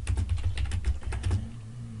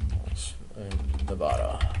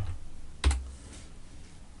 Nevada.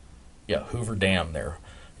 Yeah, Hoover Dam there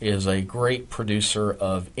is a great producer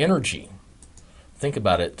of energy. Think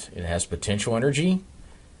about it. It has potential energy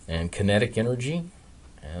and kinetic energy,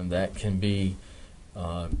 and that can be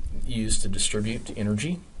used to distribute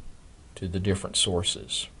energy to the different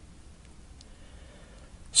sources.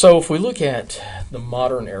 So if we look at the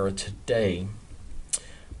modern era today,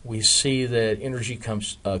 we see that energy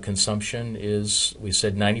consumption is, we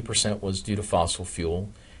said 90% was due to fossil fuel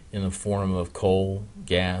in the form of coal,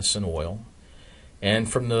 gas, and oil.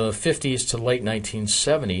 And from the 50s to late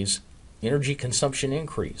 1970s, energy consumption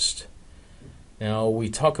increased. Now, we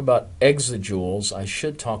talk about exajoules. I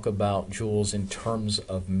should talk about joules in terms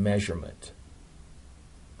of measurement.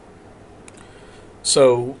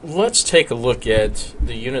 So let's take a look at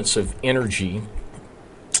the units of energy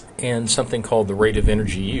and something called the rate of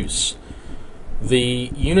energy use.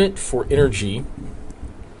 The unit for energy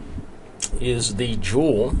is the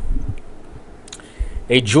joule.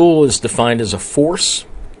 A joule is defined as a force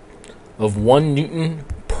of 1 Newton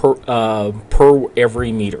per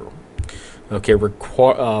every meter. Okay,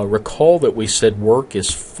 recall that we said work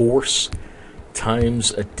is force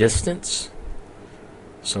times a distance.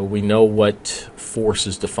 So we know what force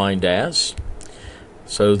is defined as.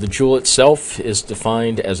 So the joule itself is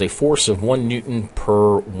defined as a force of 1 Newton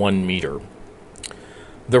per 1 meter.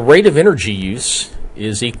 The rate of energy use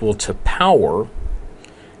is equal to power,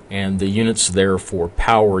 and the units there for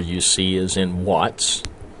power you see is in watts.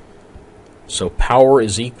 So power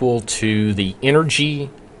is equal to the energy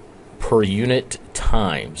per unit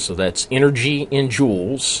time. So that's energy in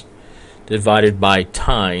joules divided by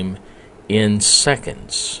time in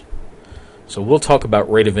seconds. So we'll talk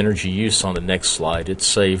about rate of energy use on the next slide.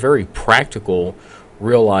 It's a very practical,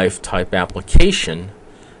 real-life type application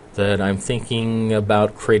that I'm thinking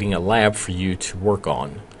about creating a lab for you to work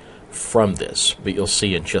on from this. But you'll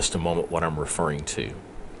see in just a moment what I'm referring to.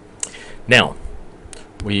 Now,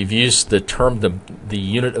 we've used the term, the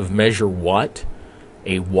unit of measure watt.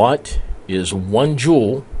 A watt is 1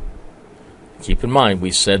 joule. Keep in mind,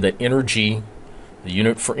 we said that energy, the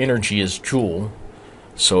unit for energy is joule.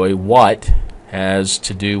 So a watt has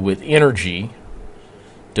to do with energy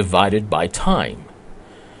divided by time.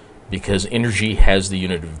 Because energy has the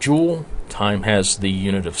unit of joule, time has the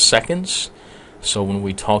unit of seconds. So when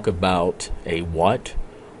we talk about a watt,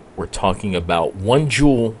 we're talking about 1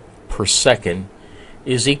 joule per second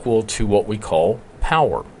is equal to what we call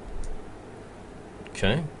power.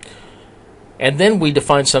 Okay? And then we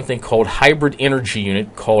define something called hybrid energy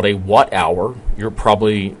unit called a watt hour. You're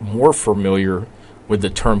probably more familiar with the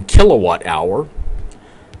term kilowatt hour.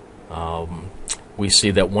 We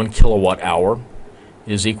see that 1 kilowatt hour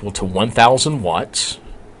is equal to 1,000 watts,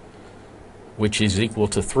 which is equal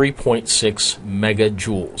to 3.6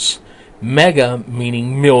 megajoules. Mega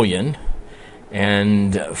meaning million.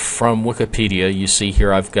 And from Wikipedia, you see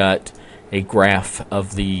here I've got a graph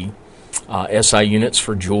of the SI units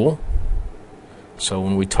for joule. So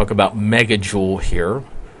when we talk about megajoule here,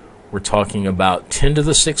 we're talking about 10 to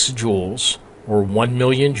the 6 joules, or 1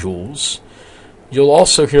 million joules. You'll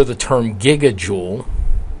also hear the term gigajoule,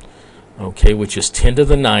 okay, which is 10 to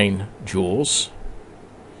the 9 joules.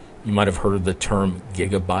 You might have heard of the term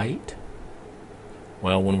gigabyte.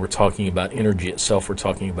 Well, when we're talking about energy itself, we're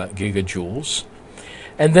talking about gigajoules.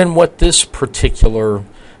 And then what this particular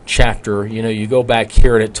chapter, you go back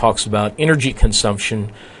here and it talks about energy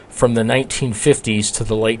consumption from the 1950s to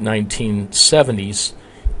the late 1970s.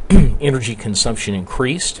 Energy consumption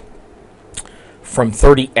increased from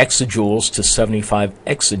 30 exajoules to 75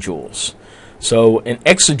 exajoules. So an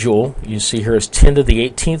exajoule, you see here, is 10 to the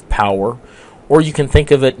 18th power, or you can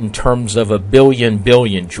think of it in terms of a billion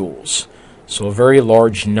joules. So a very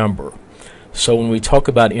large number. So when we talk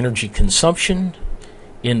about energy consumption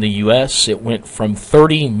in the U.S., it went from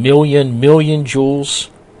 30 billion joules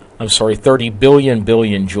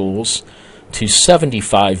to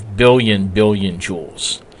 75 billion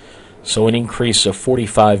joules. So an increase of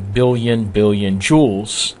 45 billion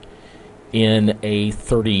joules in a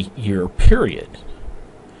 30-year period.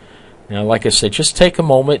 Now, like I said, just take a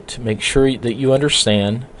moment to make sure that you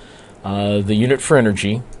understand the unit for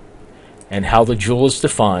energy and how the joule is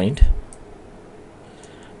defined.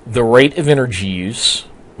 The rate of energy use,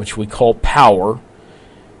 which we call power,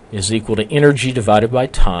 is equal to energy divided by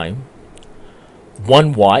time.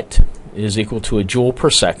 1 watt is equal to a joule per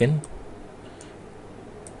second,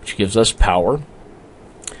 which gives us power.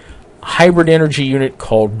 A hybrid energy unit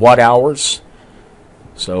called watt hours.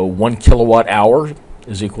 So 1 kilowatt hour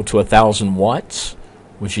is equal to 1,000 watts,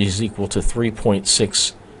 which is equal to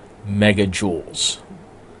 3.6 megajoules.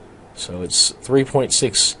 So it's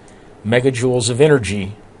 3.6 megajoules of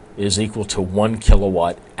energy is equal to 1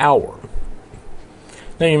 kilowatt hour.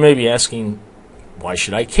 Now you may be asking, why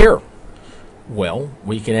should I care? Well,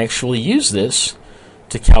 we can actually use this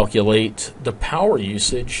to calculate the power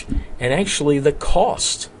usage and actually the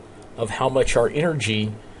cost of how much our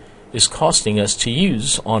energy is costing us to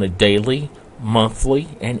use on a daily, monthly,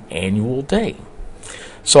 and annual day.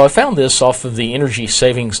 So I found this off of the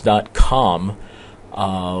EnergySavings.com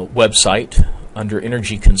website under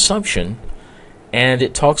energy consumption, and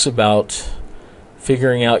it talks about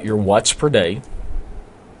figuring out your watts per day.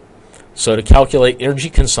 So to calculate energy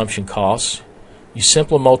consumption costs, you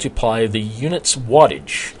simply multiply the unit's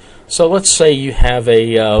wattage. So let's say you have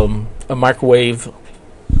a microwave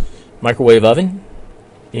oven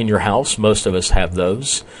in your house. Most of us have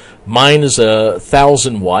those. Mine is a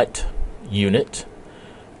 1,000 watt unit,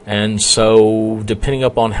 and so depending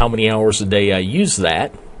upon how many hours a day I use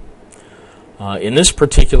that, in this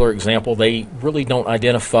particular example, they really don't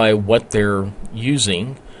identify what they're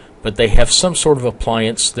using, but they have some sort of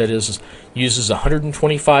appliance that uses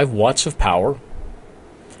 125 watts of power,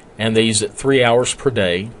 and they use it 3 hours per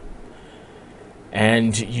day,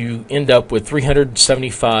 and you end up with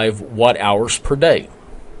 375 watt hours per day.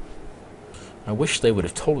 I wish they would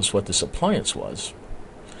have told us what this appliance was.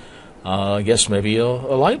 I guess maybe a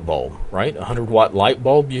light bulb, right? 100-watt light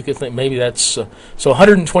bulb, you could think maybe that's... so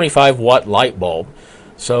 125-watt light bulb.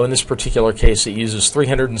 So in this particular case, it uses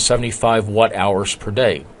 375 watt hours per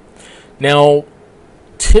day. Now,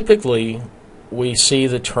 typically, we see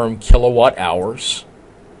the term kilowatt hours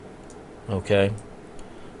Okay,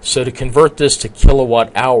 so to convert this to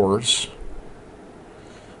kilowatt hours,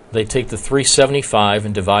 they take the 375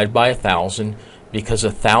 and divide by 1,000, because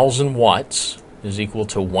 1,000 watts is equal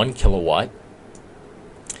to 1 kilowatt.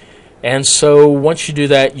 And so once you do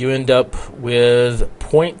that, you end up with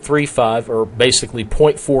 0.35, or basically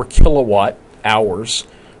 0.4 kilowatt hours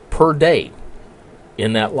per day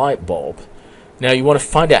in that light bulb. Now you want to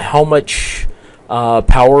find out how much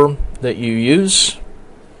power that you use.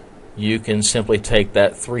 You can simply take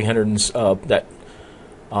that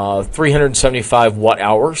 375 watt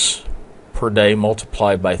hours per day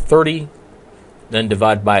multiplied by 30, then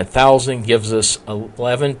divide by 1,000, gives us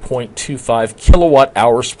 11.25 kilowatt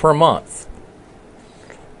hours per month.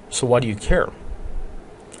 So why do you care?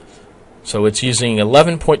 So it's using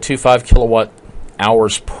 11.25 kilowatt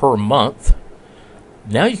hours per month.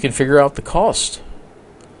 Now you can figure out the cost.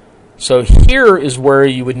 So here is where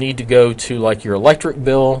you would need to go to like your electric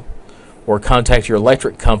bill or contact your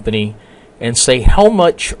electric company and say, how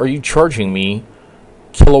much are you charging me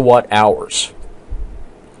kilowatt hours?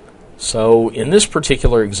 So in this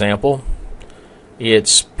particular example,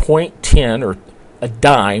 it's 0.10 or a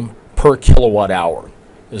dime per kilowatt hour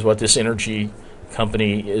is what this energy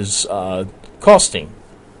company is costing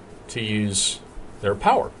to use their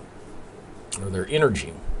power or their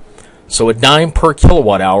energy. So a dime per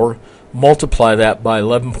kilowatt hour, multiply that by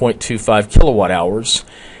 11.25 kilowatt hours,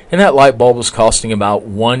 and that light bulb is costing about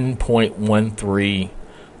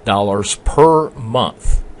 $1.13 per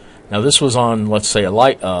month. Now this was on, let's say, a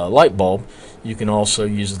light bulb. You can also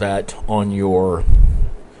use that on your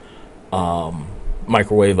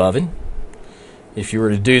microwave oven. If you were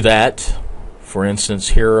to do that, for instance,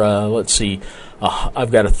 here, let's see,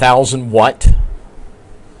 I've got 1,000 watt.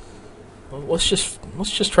 Well, let's just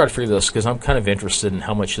try to figure this, because I'm kind of interested in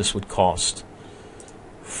how much this would cost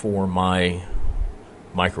for my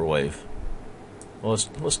microwave. Well,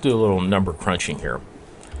 let's do a little number crunching here.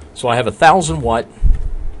 So I have 1,000 watt.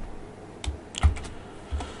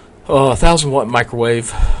 1,000 watt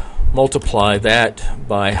microwave, multiply that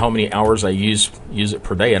by how many hours I use it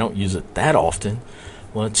per day. I don't use it that often.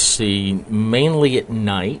 Let's see, mainly at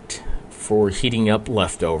night for heating up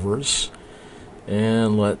leftovers.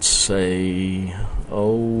 And let's say,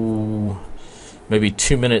 maybe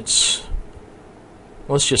 2 minutes.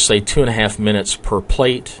 Let's just say 2.5 minutes per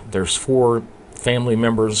plate. There's 4 family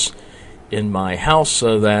members in my house,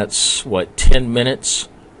 so that's, 10 minutes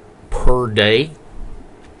per day.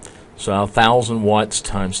 So 1,000 watts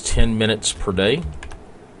times 10 minutes per day.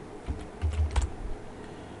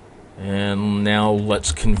 And now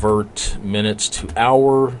let's convert minutes to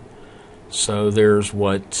hour. So there's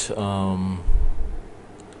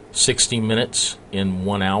 60 minutes in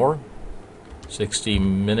 1 hour. 60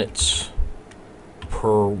 minutes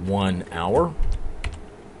per 1 hour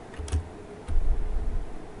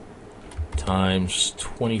times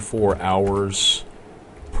 24 hours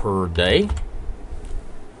per day.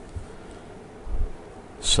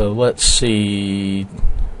 So let's see,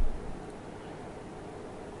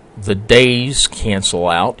 the days cancel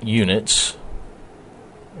out, units.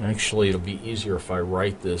 Actually, it'll be easier if I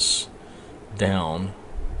write this down.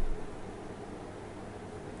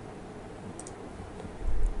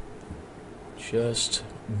 Just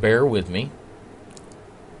bear with me.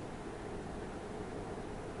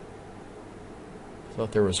 I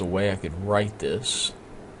thought there was a way I could write this.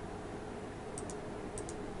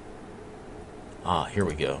 Here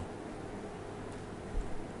we go.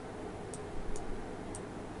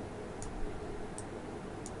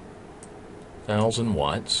 Thousand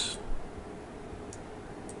watts.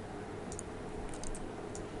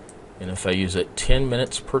 And if I use it 10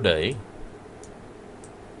 minutes per day,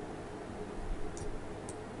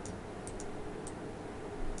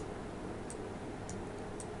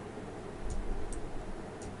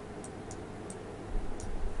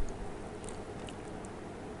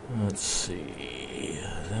 let's see,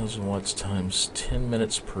 1,000 watts times 10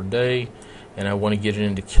 minutes per day, and I want to get it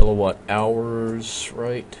into kilowatt hours,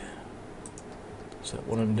 right? Is that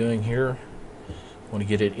what I'm doing here? I want to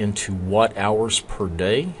get it into watt hours per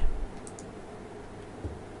day.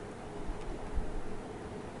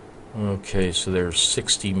 Okay, so there's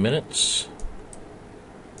 60 minutes.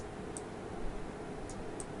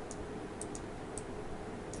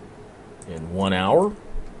 In 1 hour.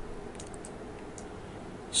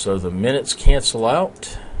 So the minutes cancel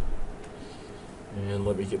out. And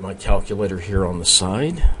let me get my calculator here on the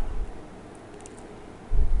side.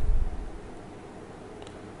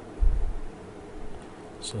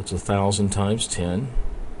 So that's 1,000 times 10.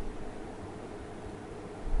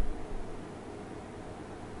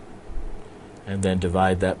 And then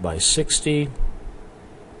divide that by 60.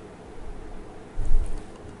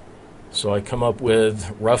 So I come up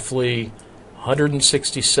with roughly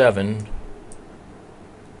 167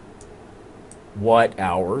 watt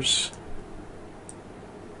hours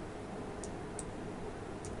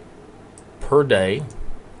per day.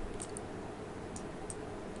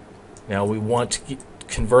 Now we want to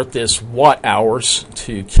convert this watt hours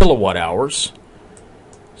to kilowatt hours.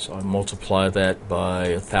 So I multiply that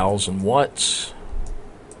by 1,000 watts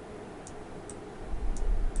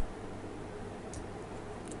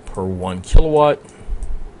per 1 kilowatt.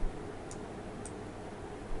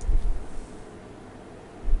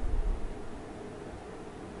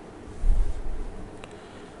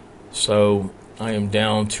 So I am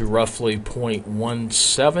down to roughly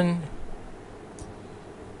 0.17.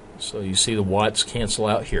 So you see the watts cancel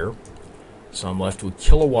out here. So I'm left with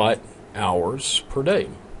kilowatt hours per day.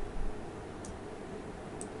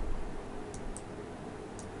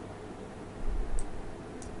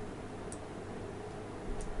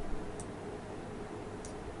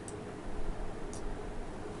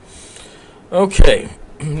 Okay,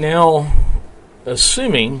 now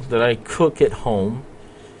assuming that I cook at home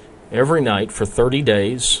every night for 30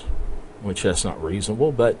 days, which that's not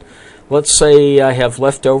reasonable, but let's say I have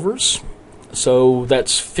leftovers, so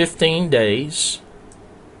that's 15 days,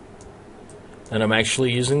 and I'm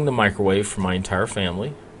actually using the microwave for my entire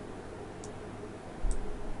family.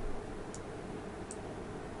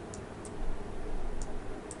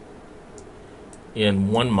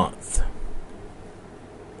 In 1 month.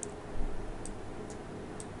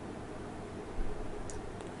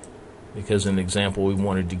 Because in the example we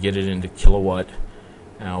wanted to get it into kilowatt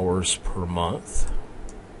hours per month.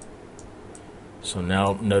 So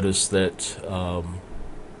now notice that,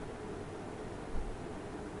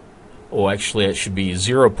 actually it should be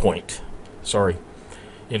 0. Sorry.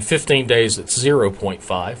 In 15 days it's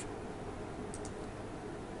 0.5.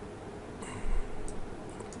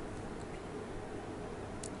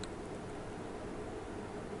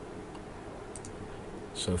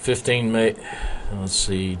 So 15 let's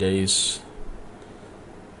see, days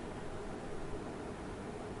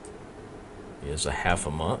is a half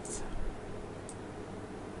a month.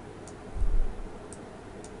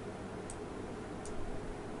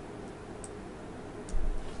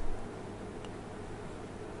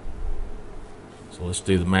 So let's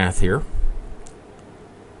do the math here.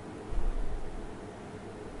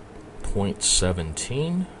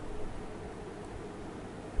 0.17.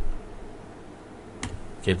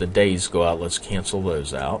 Okay, the days go out. Let's cancel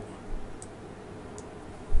those out.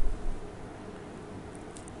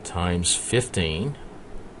 Times 15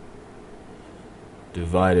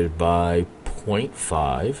 divided by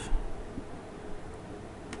 0.5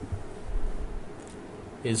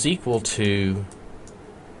 is equal to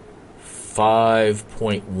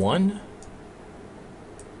 5.1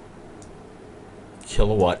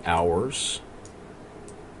 kilowatt hours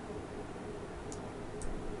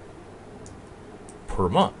per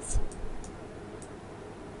month.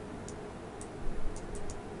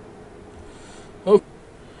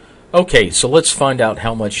 Okay, so let's find out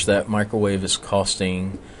how much that microwave is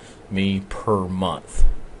costing me per month.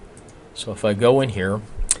 So if I go in here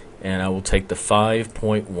and I will take the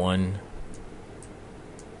 5.1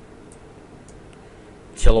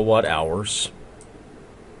 kilowatt hours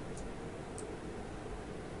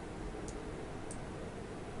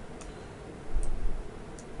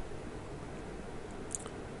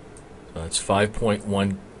that's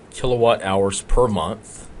 5.1 kilowatt hours per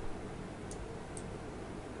month.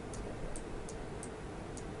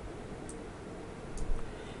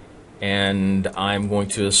 And I'm going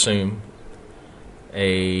to assume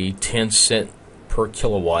a 10-cent per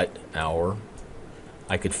kilowatt hour.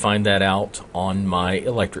 I could find that out on my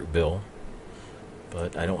electric bill,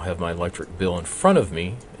 but I don't have my electric bill in front of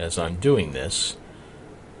me as I'm doing this.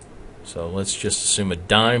 So let's just assume a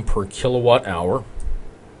dime per kilowatt hour.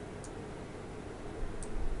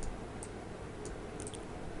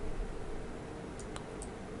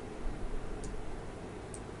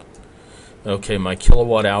 Okay, my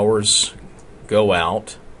kilowatt hours go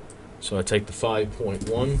out. So I take the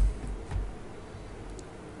 5.1,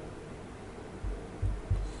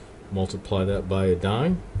 multiply that by a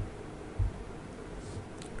dime.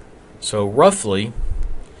 So roughly,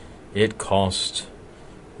 it cost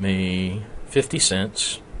me 50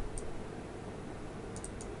 cents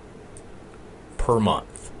per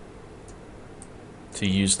month to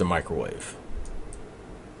use the microwave.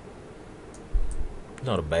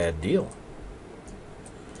 Not a bad deal.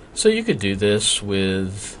 So you could do this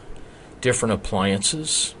with different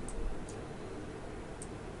appliances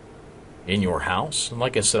in your house. And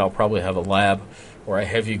like I said, I'll probably have a lab where I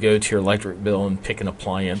have you go to your electric bill and pick an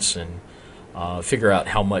appliance and figure out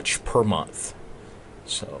how much per month.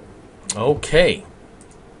 So, okay.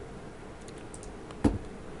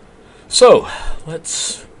 So,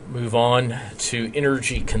 let's move on to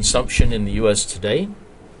energy consumption in the U.S. today.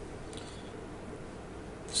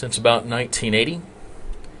 Since about 1980,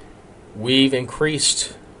 we've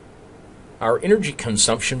increased our energy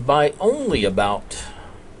consumption by only about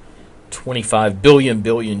 25 billion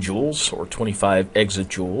joules, or 25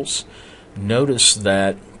 exajoules. Notice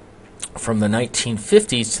that from the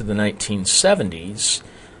 1950s to the 1970s,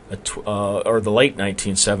 or the late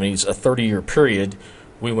 1970s, a 30-year period,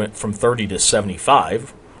 we went from 30 to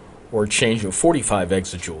 75, or a change of 45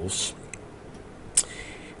 exajoules.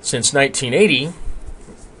 Since 1980,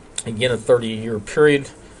 again a 30-year period,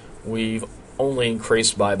 we've only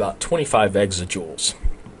increased by about 25 exajoules.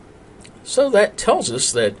 So that tells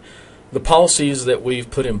us that the policies that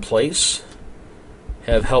we've put in place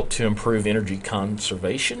have helped to improve energy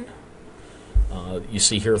conservation. You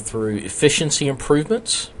see here through efficiency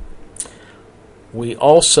improvements. We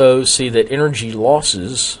also see that energy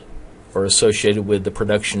losses are associated with the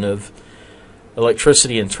production of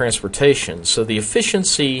electricity and transportation. So the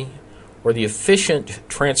efficiency or the efficient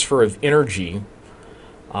transfer of energy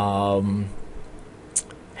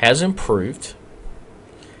has improved.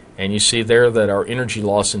 And you see there that our energy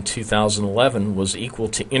loss in 2011 was equal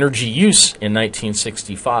to energy use in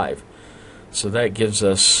 1965. So that gives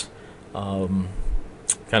us kind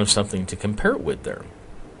of something to compare it with there.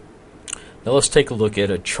 Now let's take a look at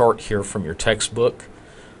a chart here from your textbook.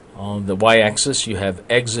 On the y-axis you have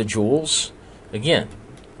exajoules. Again,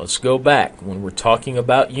 let's go back. When we're talking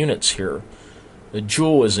about units here, the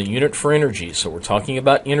joule is a unit for energy, so we're talking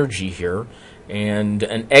about energy here. And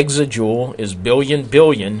an exajoule is billion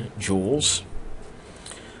joules.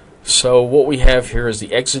 So what we have here is the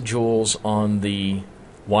exajoules on the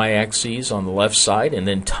y-axis on the left side, and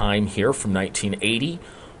then time here from 1980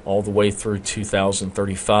 all the way through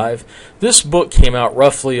 2035. This book came out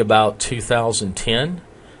roughly about 2010,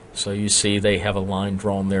 so you see they have a line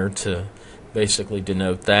drawn there to basically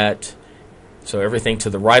denote that. So everything to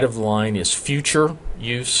the right of the line is future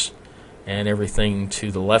use, and everything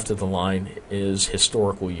to the left of the line is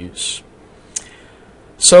historical use.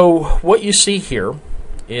 So what you see here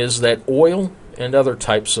is that oil and other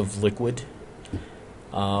types of liquid,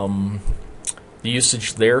 the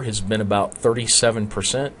usage there has been about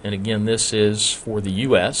 37%, and again this is for the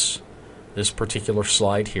U.S., this particular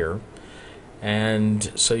slide here.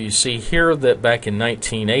 And so you see here that back in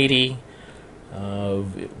 1980,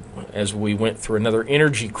 as we went through another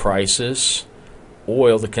energy crisis,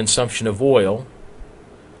 oil, the consumption of oil,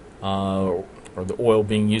 or the oil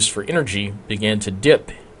being used for energy, began to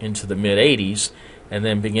dip into the mid-80s and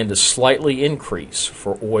then began to slightly increase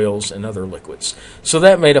for oils and other liquids. So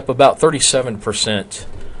that made up about 37%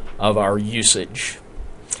 of our usage.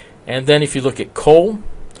 And then if you look at coal,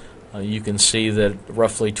 you can see that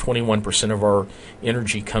roughly 21% of our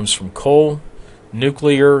energy comes from coal,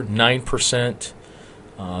 nuclear 9%,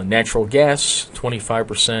 natural gas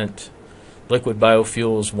 25%, liquid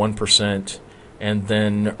biofuels 1%, and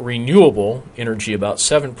then renewable energy about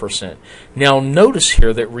 7%. Now notice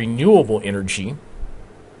here that renewable energy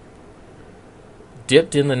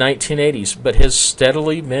dipped in the 1980s but has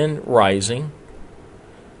steadily been rising.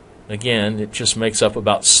 Again, it just makes up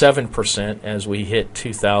about 7% as we hit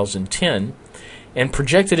 2010, and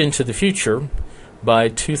projected into the future by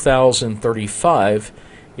 2035,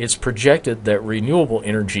 it's projected that renewable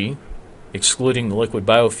energy, excluding the liquid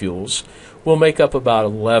biofuels, will make up about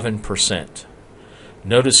 11%.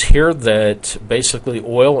 Notice here that basically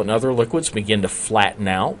oil and other liquids begin to flatten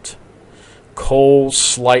out. Coal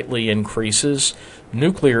slightly increases.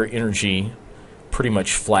 Nuclear energy pretty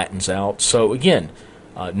much flattens out. So again,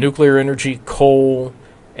 nuclear energy, coal,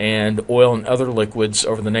 and oil and other liquids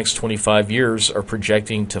over the next 25 years are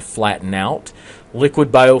projecting to flatten out.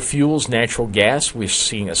 Liquid biofuels, natural gas, we're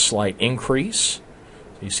seeing a slight increase.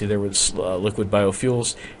 You see there with liquid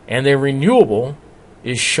biofuels. And then renewable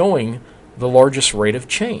is showing the largest rate of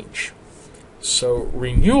change. So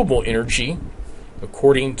renewable energy,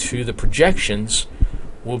 according to the projections,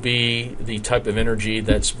 will be the type of energy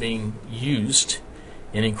that's being used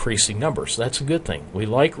in increasing numbers. That's a good thing. We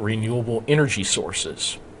like renewable energy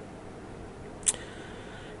sources.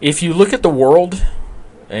 If you look at the world,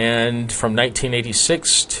 and from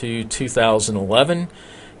 1986 to 2011,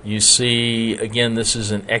 you see, again, this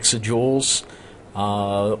is in exajoules.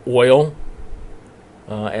 Oil,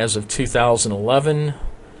 as of 2011,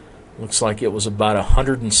 looks like it was about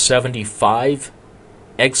 175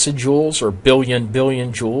 exajoules, or billion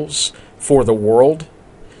joules for the world.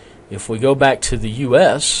 If we go back to the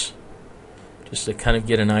U.S., just to kind of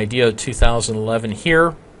get an idea of 2011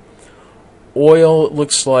 here. Oil, it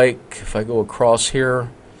looks like, if I go across here,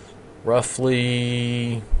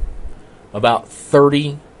 roughly about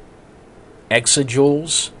 30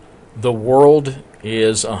 exajoules. The world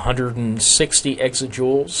is 160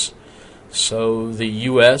 exajoules. So the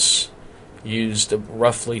U.S. used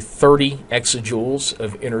roughly 30 exajoules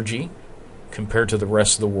of energy compared to the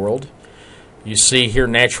rest of the world. You see here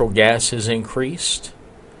natural gas has increased.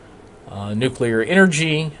 Nuclear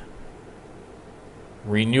energy,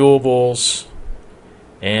 renewables,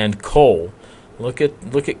 and coal. Look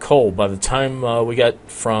at coal. By the time we got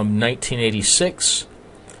from 1986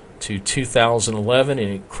 to 2011, it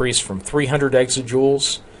increased from 300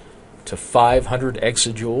 exajoules to 500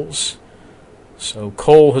 exajoules. So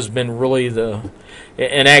coal has been really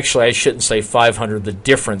and actually I shouldn't say 500, the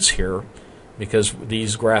difference here, because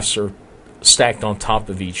these graphs are stacked on top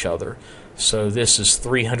of each other. So this is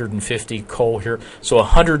 350 coal here. So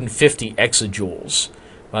 150 exajoules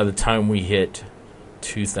by the time we hit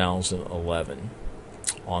 2011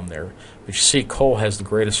 on there. But you see coal has the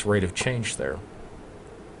greatest rate of change there.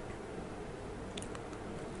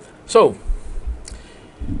 So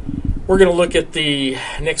we're going to look at the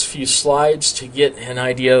next few slides to get an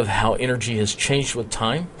idea of how energy has changed with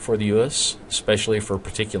time for the U.S., especially for a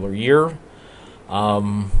particular year.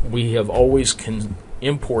 We have always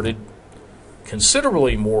imported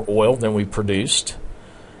considerably more oil than we produced.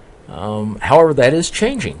 However, that is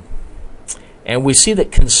changing. And we see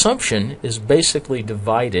that consumption is basically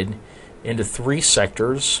divided into three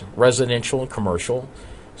sectors: residential and commercial,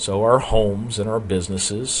 so our homes and our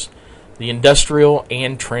businesses, the industrial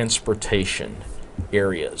and transportation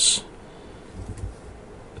areas.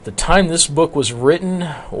 At the time this book was written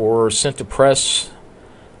or sent to press,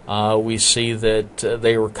 we see that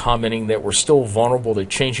they were commenting that we're still vulnerable to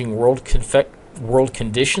changing world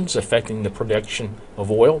conditions affecting the production of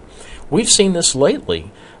oil. We've seen this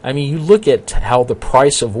lately. I mean, you look at how the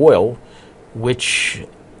price of oil, which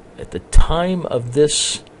at the time of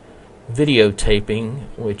this videotaping,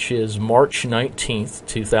 which is March 19th,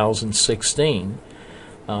 2016,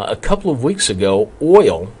 a couple of weeks ago,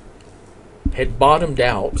 oil had bottomed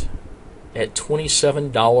out at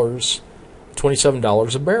 $27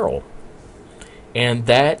 a barrel. And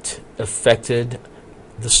that affected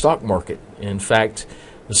the stock market. In fact,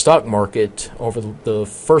 the stock market over the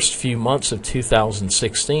first few months of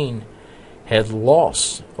 2016 had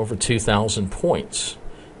lost over 2,000 points.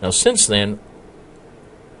 Now, since then,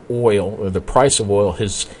 oil, or the price of oil,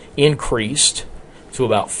 has increased to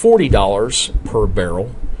about $40 per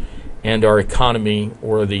barrel, and our economy,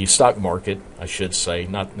 or the stock market, I should say,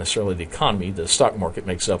 not necessarily the economy, the stock market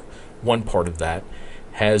makes up one part of that,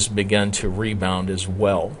 has begun to rebound as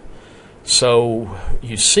well. So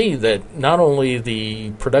you see that not only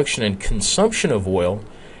the production and consumption of oil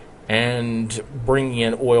and bringing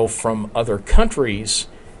in oil from other countries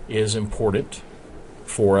is important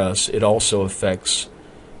for us, it also affects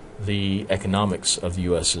the economics of the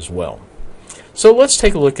U.S. as well. So let's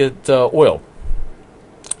take a look at oil.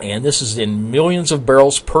 And this is in millions of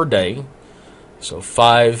barrels per day. So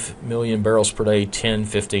 5 million barrels per day, 10,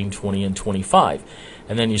 15, 20, and 25.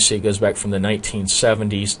 And then you see it goes back from the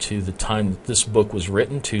 1970s to the time that this book was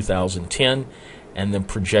written, 2010, and then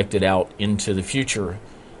projected out into the future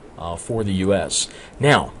for the U.S.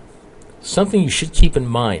 Now, something you should keep in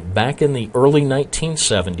mind, back in the early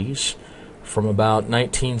 1970s, from about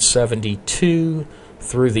 1972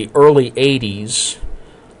 through the early 80s,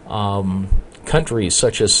 countries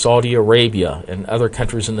such as Saudi Arabia and other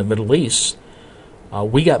countries in the Middle East,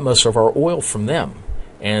 we got most of our oil from them.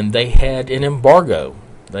 And they had an embargo.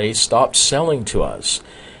 They stopped selling to us.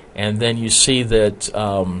 And then you see that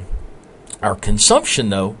our consumption,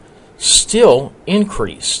 though, still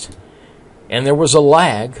increased. And there was a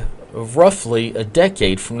lag of roughly a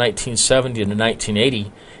decade from 1970 to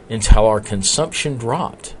 1980 until our consumption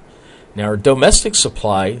dropped. Now, our domestic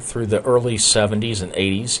supply through the early 70s and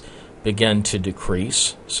 80s began to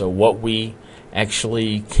decrease. So what we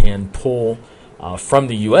actually can pull from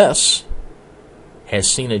the U.S. has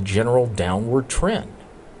seen a general downward trend.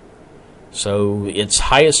 So its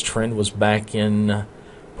highest trend was back in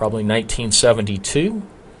probably 1972,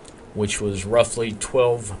 which was roughly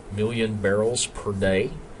 12 million barrels per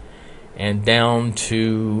day, and down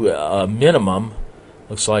to a minimum,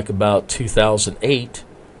 looks like about 2008,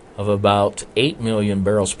 of about 8 million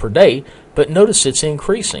barrels per day. But notice it's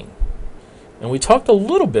increasing. And we talked a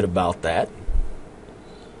little bit about that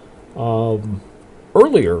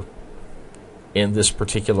earlier in this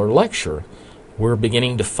particular lecture. We're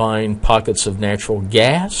beginning to find pockets of natural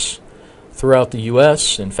gas throughout the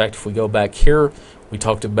U.S. In fact, if we go back here, We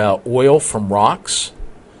talked about oil from rocks,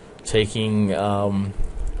 taking oil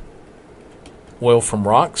from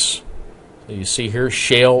rocks. So you see here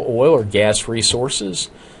shale oil or gas resources.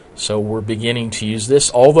 So we're beginning to use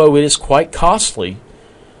this, although it is quite costly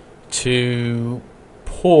to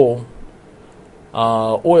pull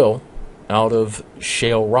oil out of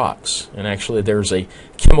shale rocks. And actually there's a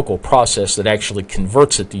chemical process that actually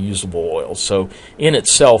converts it to usable oil. So in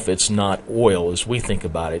itself it's not oil as we think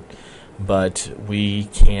about it, but we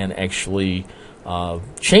can actually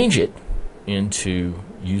change it into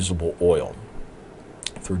usable oil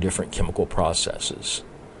through different chemical processes.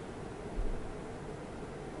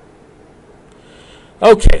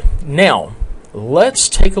 Okay, now let's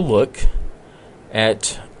take a look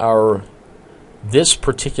at this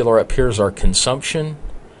particular up here is our consumption,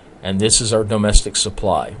 and this is our domestic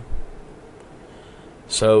supply.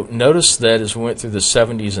 So notice that as we went through the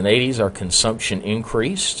 70s and 80s, our consumption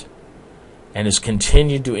increased and has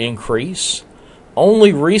continued to increase.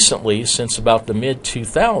 Only recently, since about the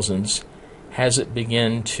mid-2000s, has it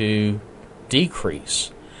begun to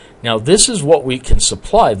decrease. Now this is what we can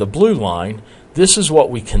supply, the blue line. This is what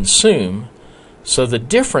we consume. So the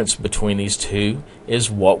difference between these two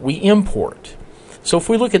is what we import. So if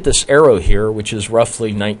we look at this arrow here, which is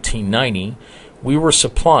roughly 1990, we were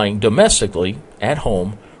supplying domestically at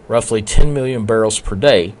home roughly 10 million barrels per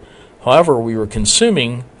day. However, we were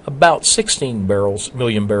consuming about 16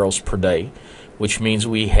 million barrels per day, which means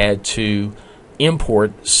we had to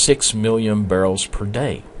import 6 million barrels per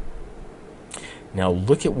day. Now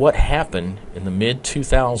look at what happened in the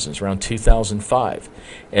mid-2000s, around 2005.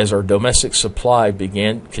 As our domestic supply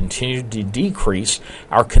continued to decrease,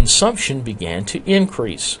 our consumption began to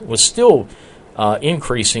increase. It was still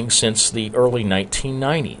increasing since the early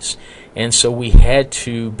 1990s. And so we had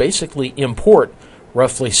to basically import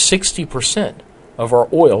roughly 60% of our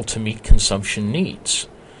oil to meet consumption needs.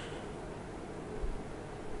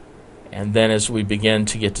 And then as we begin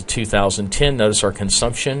to get to 2010, notice our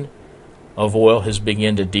consumption of oil has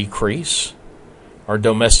begun to decrease. Our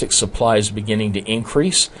domestic supply is beginning to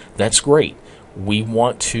increase. That's great. We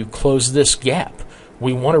want to close this gap.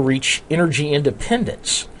 We want to reach energy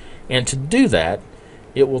independence. And to do that,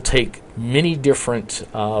 it will take many different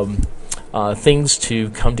things to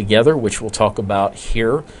come together, which we'll talk about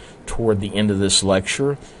here toward the end of this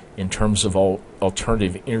lecture in terms of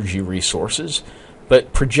alternative energy resources.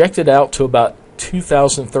 But projected out to about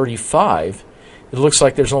 2035, it looks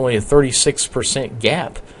like there's only a 36%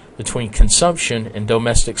 gap between consumption and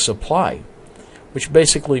domestic supply, which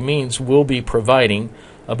basically means we'll be providing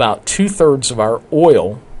about 2/3 of our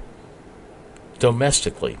oil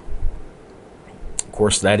domestically. Of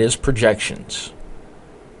course, that is projections.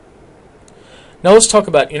 Now let's talk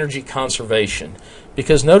about energy conservation,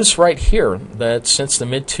 because notice right here that since the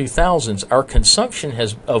mid-2000s, our consumption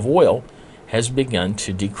of oil has begun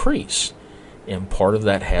to decrease. And part of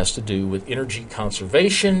that has to do with energy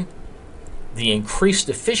conservation, the increased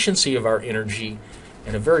efficiency of our energy,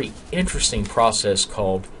 and a very interesting process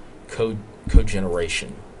called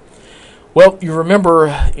cogeneration. Well, you remember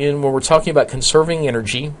when we're talking about conserving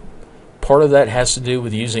energy, part of that has to do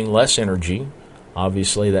with using less energy.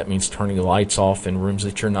 Obviously, that means turning the lights off in rooms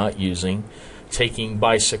that you're not using, taking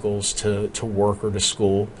bicycles to work or to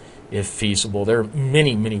school if feasible. There are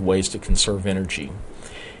many, many ways to conserve energy.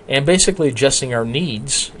 And basically adjusting our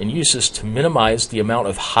needs and uses to minimize the amount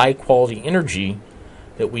of high-quality energy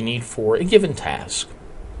that we need for a given task.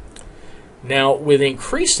 Now, with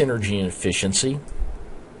increased energy efficiency,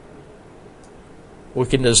 we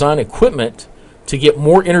can design equipment to get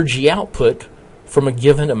more energy output from a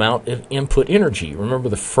given amount of input energy. Remember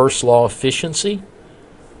the first law of efficiency?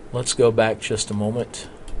 Let's go back just a moment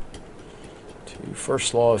to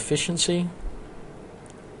first law of efficiency.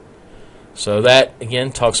 So that,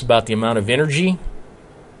 again, talks about the amount of energy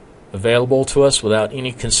available to us without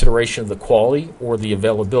any consideration of the quality or the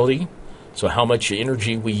availability. So how much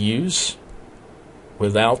energy we use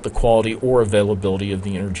without the quality or availability of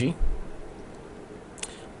the energy.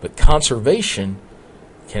 But conservation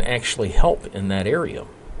can actually help in that area.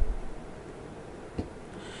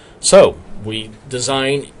 So we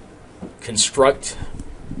design, construct,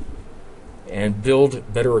 and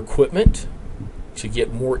build better equipment to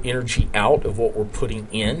get more energy out of what we're putting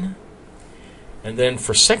in. And then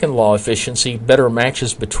for second law efficiency, better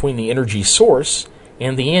matches between the energy source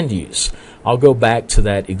and the end use. I'll go back to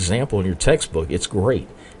that example in your textbook. It's great.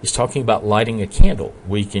 It's talking about lighting a candle.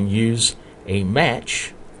 We can use a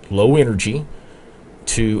match, low energy,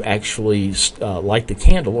 to actually light the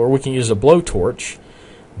candle, or we can use a blowtorch.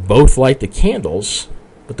 Both light the candles,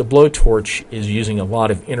 but the blowtorch is using a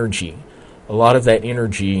lot of energy a lot of that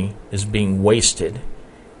energy is being wasted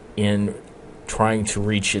in trying to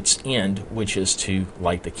reach its end, which is to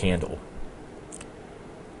light the candle.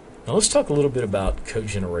 Now let's talk a little bit about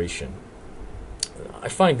cogeneration. I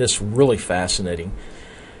find this really fascinating.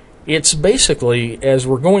 It's basically, as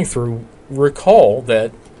we're going through, recall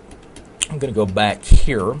that, I'm going to go back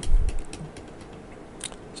here,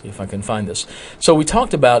 see if I can find this. So we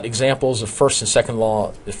talked about examples of first and second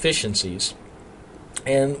law efficiencies,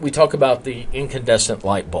 and we talk about the incandescent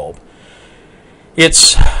light bulb.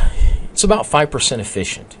 It's about 5%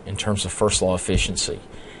 efficient in terms of first law efficiency.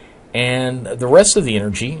 And the rest of the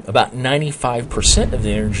energy, about 95% of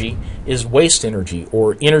the energy, is waste energy,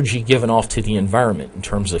 or energy given off to the environment in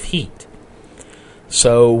terms of heat.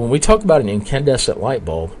 So when we talk about an incandescent light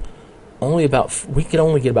bulb, we can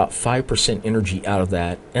only get about 5% energy out of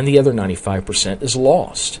that, and the other 95% is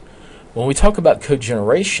lost. When we talk about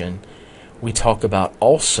cogeneration, we talk about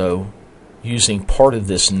also using part of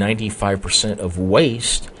this 95% of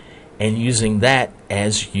waste and using that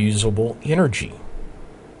as usable energy.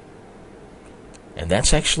 And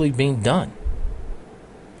that's actually being done.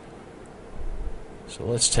 So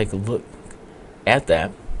let's take a look at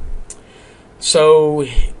that. So,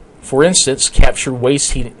 for instance, captured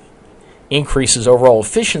waste heat increases overall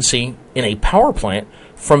efficiency in a power plant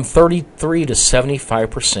from 33 to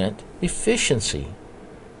 75% efficiency.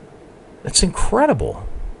 That's incredible.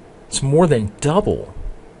 It's more than double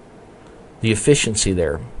the efficiency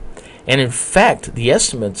there. And in fact, the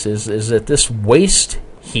estimates is that this waste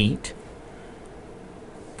heat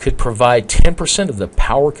could provide 10% of the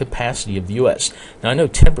power capacity of the U.S. Now, I know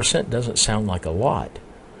 10% doesn't sound like a lot,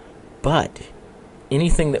 but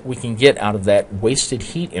anything that we can get out of that wasted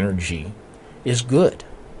heat energy is good,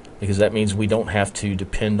 because that means we don't have to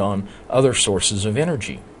depend on other sources of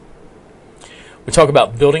energy. We talk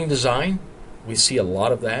about building design. We see a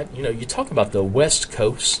lot of that. You know, you talk about the West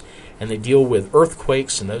Coast, and they deal with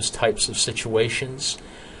earthquakes and those types of situations.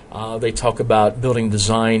 They talk about building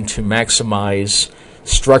design to maximize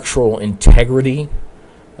structural integrity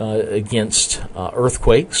against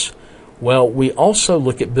earthquakes. Well, we also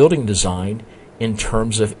look at building design in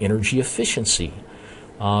terms of energy efficiency.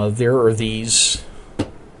 There are these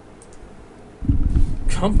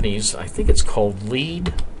companies, I think it's called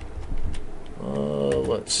LEED,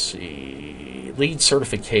 LEED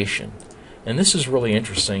certification. And this is really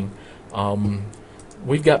interesting.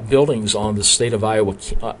 We've got buildings on the state of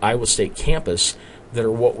Iowa State campus that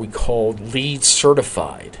are what we call LEED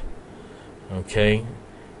certified. Okay?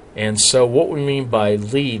 And so what we mean by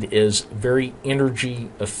LEED is very energy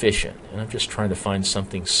efficient. And I'm just trying to find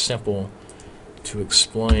something simple to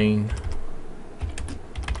explain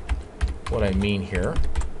what I mean here.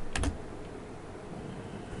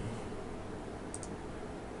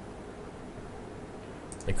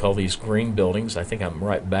 They call these green buildings. I think I'm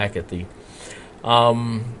right back at the...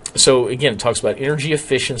 so again, it talks about energy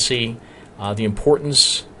efficiency, the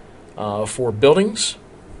importance for buildings.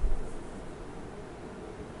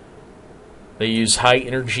 They use high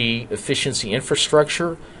energy efficiency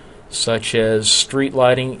infrastructure, such as street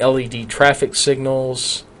lighting, LED traffic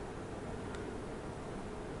signals.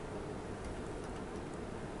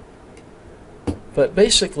 But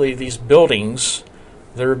basically, these buildings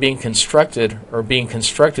that are being constructed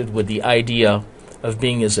with the idea of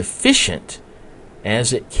being as efficient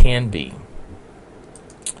as it can be.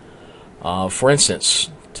 For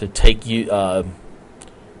instance, to take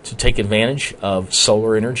advantage of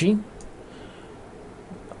solar energy.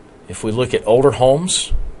 If we look at older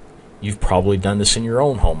homes, you've probably done this in your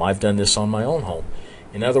own home. I've done this on my own home.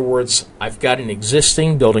 In other words, I've got an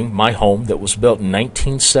existing building, my home, that was built in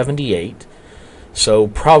 1978. So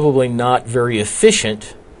probably not very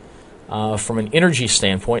efficient from an energy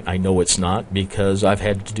standpoint. I know it's not, because I've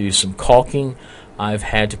had to do some caulking. I've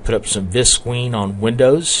had to put up some visqueen on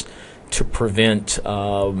windows to prevent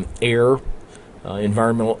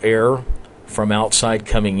environmental air from outside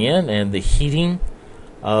coming in, and the heating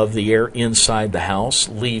of the air inside the house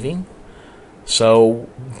leaving. So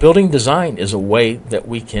building design is a way that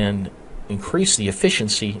we can increase the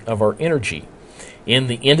efficiency of our energy. In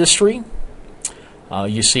the industry,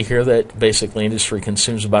 you see here that basically industry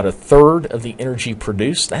consumes about a third of the energy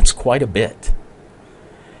produced. That's quite a bit.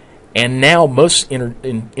 And now most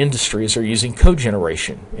industries are using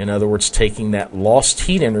cogeneration. In other words, taking that lost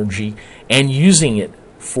heat energy and using it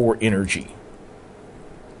for energy.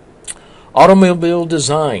 Automobile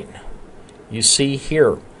design. You see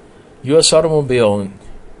here, U.S. automobile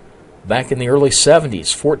back in the early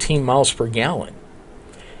 70s, 14 miles per gallon.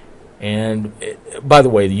 And by the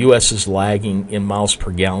way, the U.S. is lagging in miles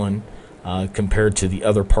per gallon compared to the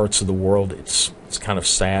other parts of the world. It's kind of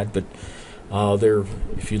sad, but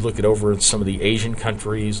If you look at over at some of the Asian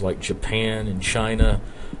countries like Japan and China,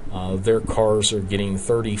 their cars are getting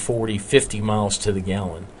 30, 40, 50 miles to the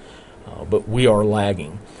gallon. But we are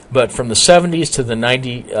lagging. But from the 70s to the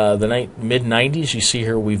mid-90s, you see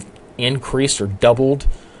here we've increased or doubled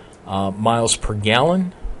miles per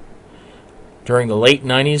gallon. During the late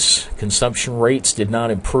 90s, consumption rates did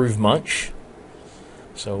not improve much.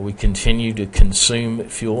 So we continue to consume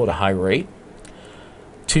fuel at a high rate.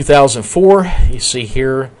 2004, you see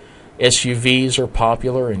here, SUVs are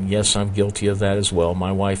popular, and yes, I'm guilty of that as well.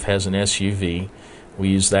 My wife has an SUV. We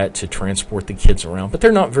use that to transport the kids around, but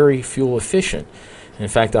they're not very fuel efficient. In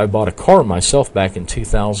fact, I bought a car myself back in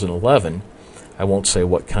 2011. I won't say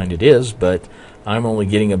what kind it is, but I'm only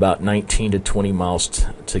getting about 19 to 20 miles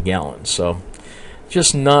to gallon. So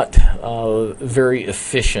just not very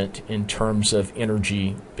efficient in terms of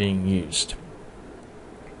energy being used.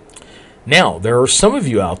 Now, there are some of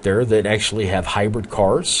you out there that actually have hybrid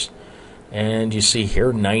cars, and you see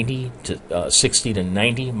here 60 to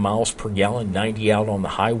 90 miles per gallon, 90 out on the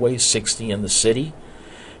highway, 60 in the city.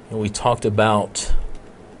 And we talked about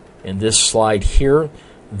in this slide here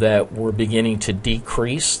that we're beginning to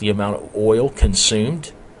decrease the amount of oil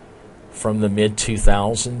consumed from the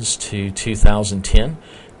mid-2000s to 2010.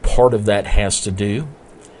 Part of that has to do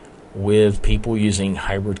with people using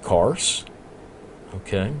hybrid cars.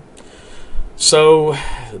 Okay. So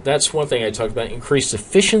that's one thing I talked about, increased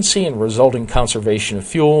efficiency and resulting conservation of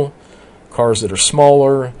fuel, cars that are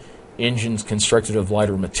smaller, engines constructed of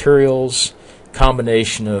lighter materials,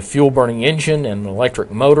 combination of fuel-burning engine and an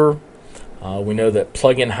electric motor. We know that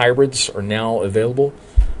plug-in hybrids are now available.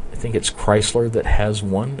 I think it's Chrysler that has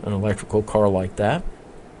one, an electrical car like that.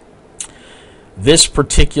 This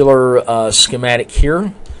particular schematic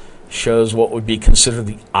here shows what would be considered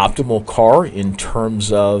the optimal car in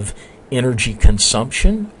terms of energy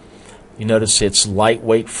consumption. You notice it's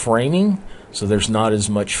lightweight framing, so there's not as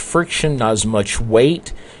much friction, not as much weight,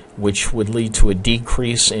 which would lead to a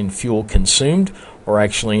decrease in fuel consumed or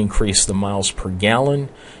actually increase the miles per gallon.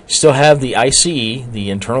 You still have the ICE, the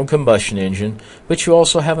internal combustion engine, but you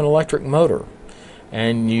also have an electric motor,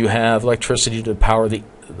 and you have electricity to power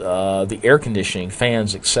the air conditioning,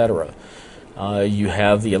 fans, etc. You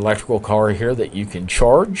have the electrical car here that you can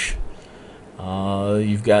charge.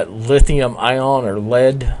 You've got lithium ion or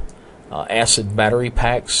lead acid battery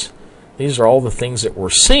packs. These are all the things that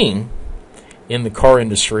we're seeing in the car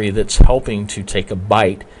industry that's helping to take a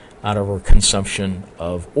bite out of our consumption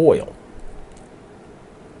of oil.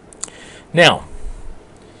 Now,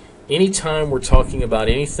 anytime we're talking about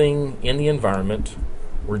anything in the environment,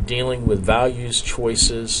 we're dealing with values,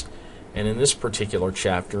 choices, and in this particular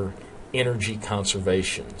chapter, energy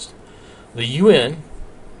conservations. The UN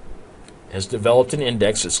has developed an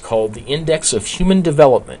index. It's called the Index of Human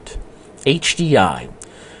Development, HDI.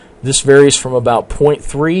 This varies from about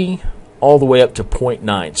 0.3 all the way up to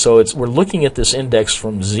 0.9. So we're looking at this index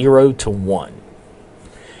from 0 to 1.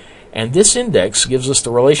 And this index gives us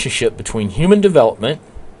the relationship between human development,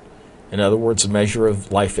 in other words, a measure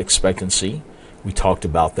of life expectancy. We talked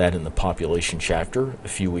about that in the population chapter a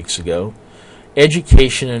few weeks ago.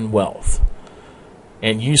 Education and wealth,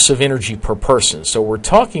 and use of energy per person. So we're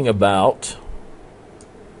talking about,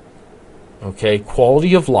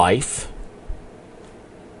 quality of life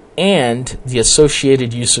and the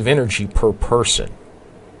associated use of energy per person.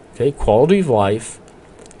 Quality of life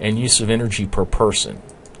and use of energy per person.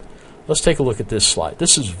 Let's take a look at this slide.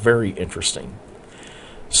 This is very interesting.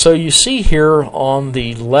 So you see here on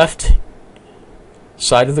the left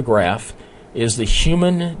side of the graph is the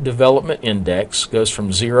Human Development Index. Goes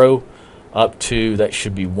from 0 up to, that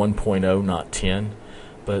should be 1.0, not 10,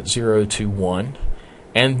 but 0 to 1.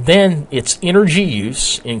 And then it's energy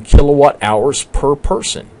use in kilowatt hours per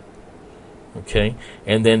person.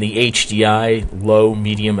 And then the HDI, low,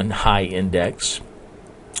 medium, and high index.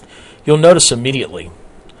 You'll notice immediately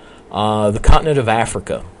the continent of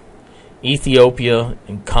Africa, Ethiopia,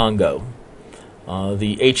 and Congo.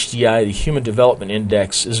 The HDI, the Human Development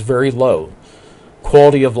Index, is very low.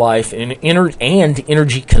 Quality of life and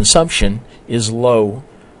energy consumption is low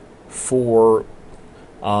for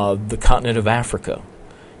the continent of Africa.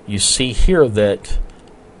 You see here that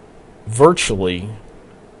virtually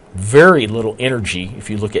very little energy, if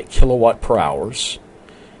you look at kilowatt per hours,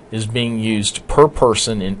 is being used per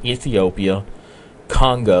person in Ethiopia,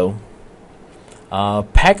 Congo,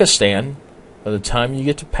 Pakistan. By the time you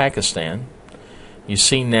get to Pakistan, you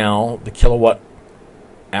see now the kilowatt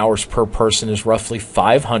hours per person is roughly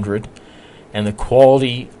 500, and the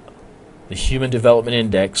quality, the Human Development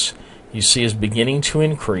Index, you see is beginning to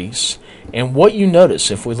increase. And what you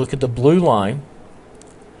notice, if we look at the blue line,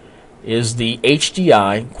 is the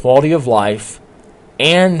HDI, quality of life,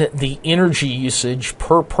 and the energy usage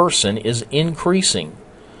per person is increasing.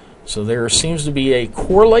 So there seems to be a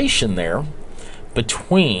correlation there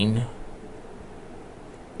between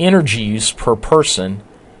energy use per person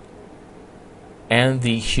and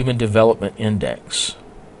the Human Development Index.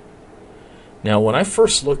 Now, when I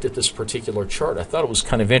first looked at this particular chart, I thought it was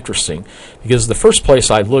kind of interesting because the first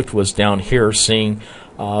place I looked was down here, seeing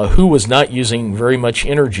who was not using very much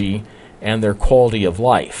energy and their quality of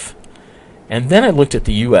life. And then I looked at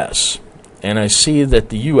the U.S., and I see that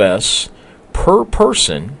the U.S. per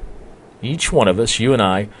person, each one of us, you and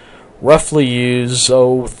I, roughly use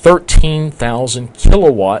 13,000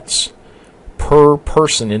 kilowatts per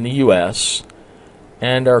person in the U.S.,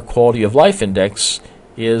 and our quality of life index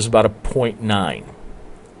is about a 0.9.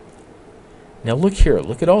 Now look here,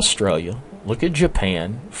 look at Australia, look at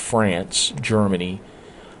Japan, France, Germany,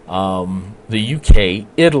 the UK,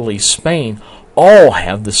 Italy, Spain, all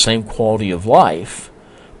have the same quality of life,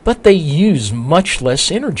 but they use much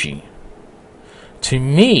less energy. To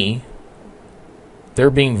me, they're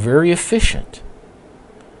being very efficient.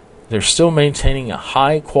 They're still maintaining a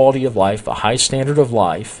high quality of life, a high standard of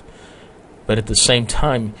life, but at the same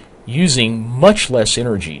time using much less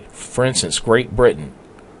energy. For instance, Great Britain,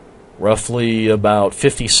 roughly about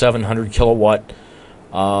 5,700 kilowatt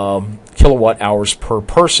hours per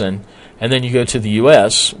person, and then you go to the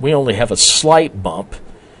U.S., we only have a slight bump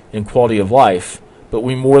in quality of life, but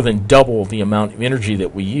we more than double the amount of energy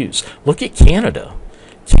that we use. Look at Canada.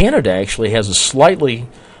 Canada actually has a slightly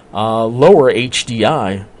lower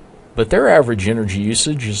HDI, but their average energy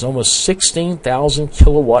usage is almost 16,000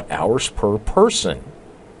 kilowatt hours per person.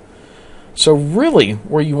 So really,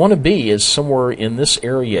 where you want to be is somewhere in this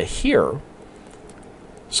area here.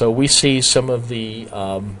 So we see some of the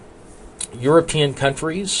European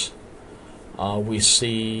countries. We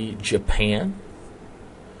see Japan.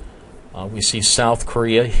 We see South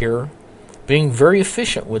Korea here being very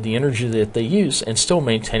efficient with the energy that they use and still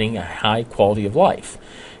maintaining a high quality of life.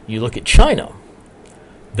 You look at China.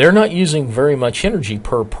 They're not using very much energy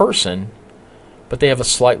per person, but they have a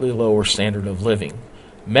slightly lower standard of living.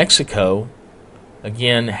 Mexico,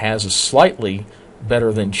 again, has a slightly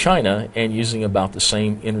better than China and using about the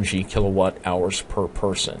same energy kilowatt hours per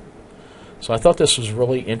person. So I thought this was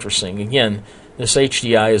really interesting. Again, this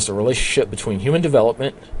HDI is the relationship between human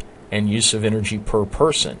development and use of energy per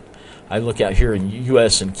person. I look out here in the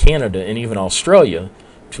U.S. and Canada and even Australia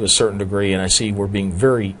to a certain degree, and I see we're being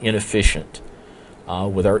very inefficient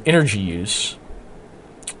with our energy use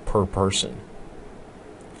per person.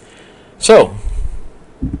 So,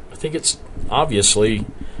 I think it's obviously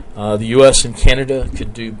the U.S. and Canada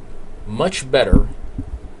could do much better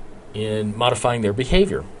in modifying their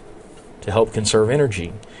behavior to help conserve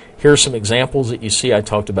energy. Here are some examples that you see. I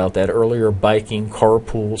talked about that earlier: biking,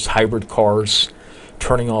 carpools, hybrid cars,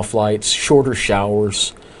 turning off lights, shorter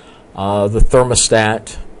showers, the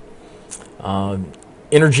thermostat,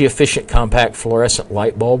 energy-efficient compact fluorescent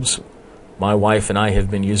light bulbs. My wife and I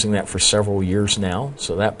have been using that for several years now,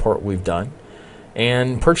 so that part we've done.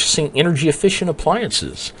 And purchasing energy-efficient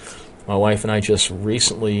appliances. My wife and I just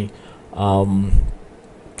recently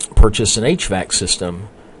purchased an HVAC system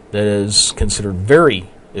that is considered very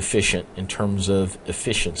efficient in terms of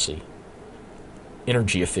efficiency,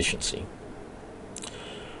 energy efficiency.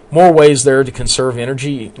 More ways there to conserve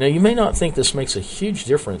energy. Now, you may not think this makes a huge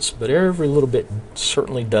difference, but every little bit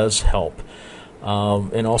certainly does help,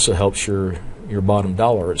 and also helps your bottom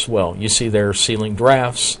dollar as well. You see there sealing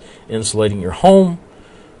drafts, insulating your home,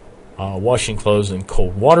 washing clothes in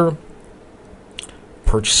cold water,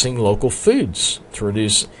 purchasing local foods to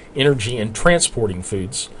reduce energy in transporting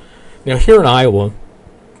foods. Now, here in Iowa,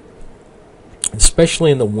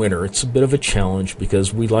 especially in the winter, it's a bit of a challenge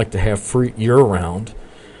because we like to have fruit year-round,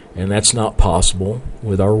 and that's not possible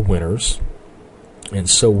with our winters. And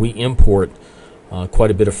so we import quite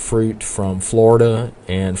a bit of fruit from Florida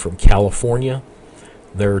and from California.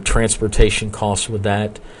 There are transportation costs with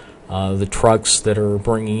that. The trucks that are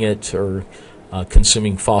bringing it are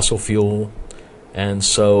consuming fossil fuel, and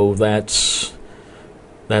so that's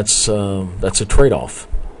a trade-off.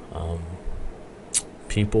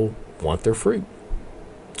 People want their fruit.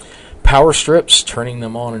 Power strips, turning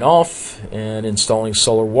them on and off, and installing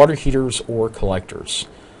solar water heaters or collectors.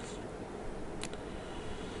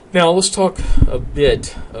 Now let's talk a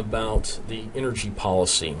bit about the energy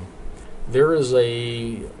policy. There is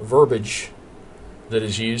a verbiage that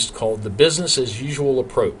is used called the business as usual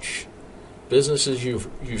approach. Business as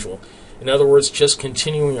usual. In other words, just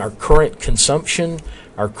continuing our current consumption,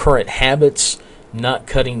 our current habits, not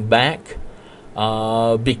cutting back.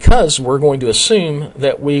 because we're going to assume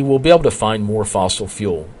that we will be able to find more fossil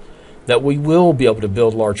fuel, that we will be able to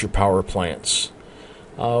build larger power plants.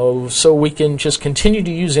 So we can just continue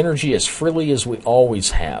to use energy as freely as we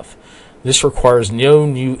always have. This requires no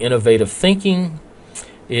new innovative thinking.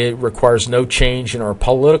 It requires no change in our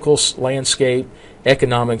political landscape,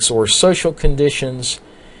 economics, or social conditions.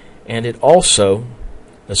 And it also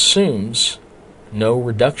assumes no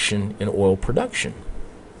reduction in oil production.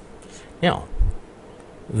 Now,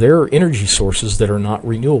 there are energy sources that are not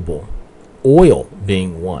renewable, oil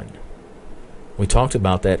being one. We talked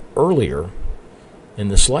about that earlier in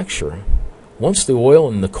this lecture. Once the oil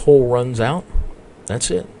and the coal runs out, that's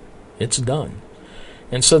it. It's done.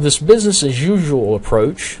 And so this business as usual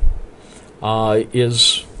approach can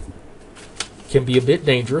be a bit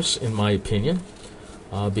dangerous, in my opinion,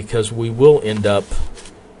 because we will end up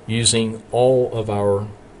using all of our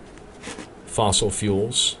fossil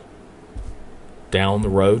fuels down the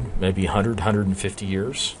road, maybe 100, 150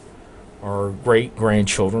 years. Our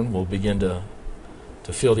great-grandchildren will begin to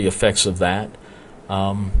feel the effects of that.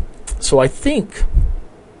 So I think,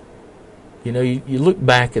 you look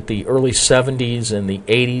back at the early 70s and the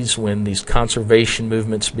 80s when these conservation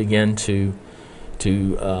movements began to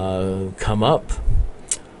come up.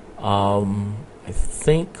 I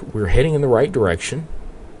think we're heading in the right direction,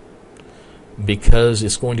 because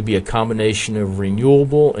it's going to be a combination of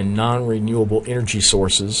renewable and non-renewable energy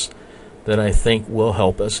sources that I think will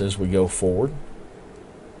help us as we go forward.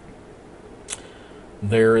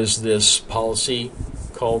 There is this policy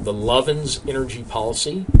called the Lovins Energy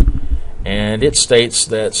Policy, and it states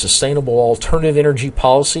that sustainable alternative energy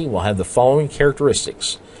policy will have the following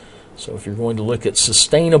characteristics. So if you're going to look at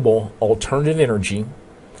sustainable alternative energy,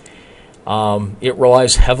 it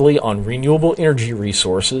relies heavily on renewable energy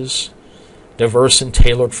resources, diverse and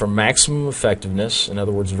tailored for maximum effectiveness, in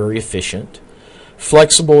other words, very efficient,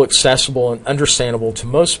 flexible, accessible, and understandable to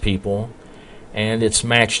most people, and it's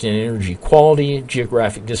matched in energy quality,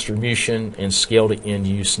 geographic distribution, and scale to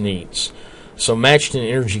end-use needs. So matched in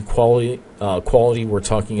energy quality, we're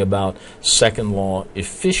talking about second law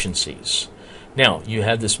efficiencies. Now, you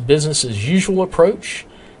have this business as usual approach,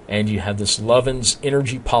 and you have this Lovins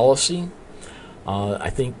energy policy.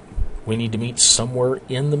 I think we need to meet somewhere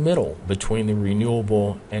in the middle between the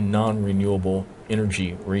renewable and non-renewable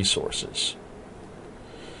energy resources.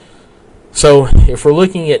 So if we're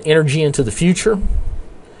looking at energy into the future,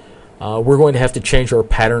 we're going to have to change our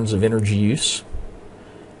patterns of energy use.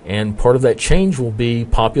 And part of that change will be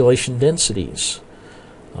population densities.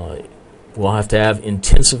 We'll have to have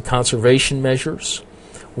intensive conservation measures.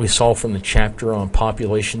 We saw from the chapter on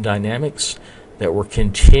population dynamics that we're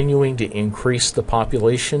continuing to increase the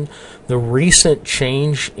population. The recent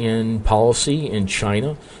change in policy in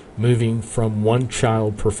China, moving from 1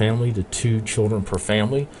 child per family to 2 children per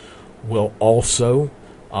family, will also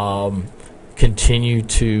continue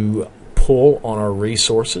to pull on our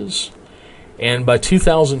resources. And by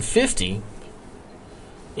 2050,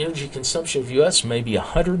 energy consumption of the U.S. may be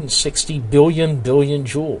 160 billion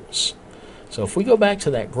joules. So if we go back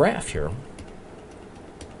to that graph here,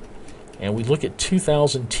 and we look at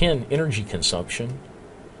 2010 energy consumption,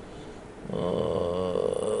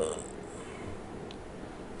 we're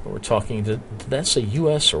talking, did that say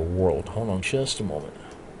U.S. or world? Hold on just a moment.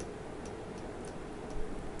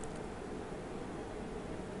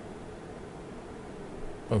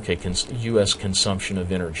 Okay, U.S. consumption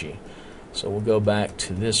of energy. So we'll go back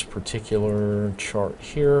to this particular chart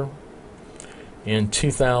here. In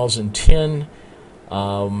 2010,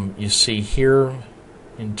 you see here,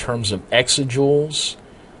 in terms of exajoules,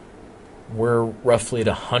 we're roughly at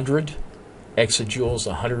 100 exajoules,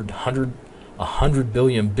 100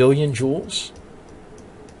 billion joules.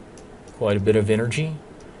 Quite a bit of energy.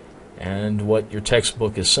 And what your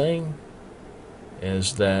textbook is saying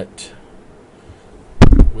is that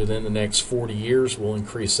within the next 40 years, we'll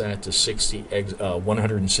increase that to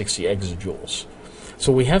 160 exajoules.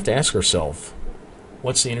 So we have to ask ourselves,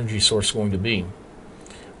 what's the energy source going to be?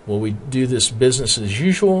 Will we do this business as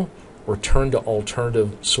usual or turn to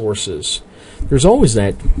alternative sources? There's always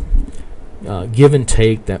that give and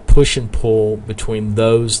take, that push and pull between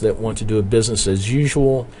those that want to do a business as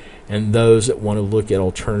usual and those that want to look at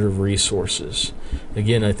alternative resources.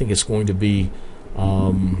 Again, I think it's going to be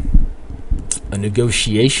a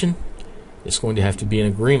negotiation. It's going to have to be an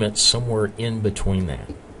agreement somewhere in between that.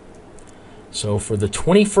 So for the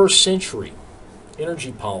 21st century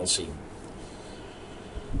energy policy,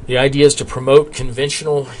 the idea is to promote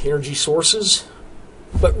conventional energy sources,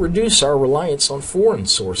 but reduce our reliance on foreign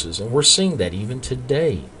sources. And we're seeing that even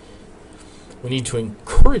today. We need to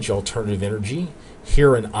encourage alternative energy.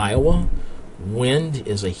 Here in Iowa, Wind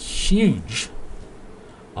is a huge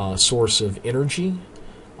source of energy.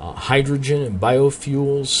 Hydrogen and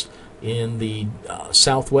biofuels in the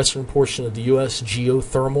southwestern portion of the U.S.,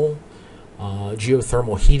 geothermal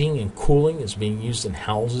heating and cooling is being used in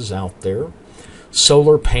houses out there.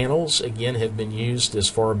 Solar panels, again, have been used as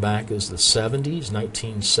far back as the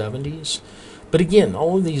 1970s. But again,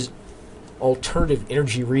 all of these alternative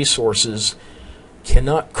energy resources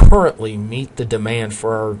cannot currently meet the demand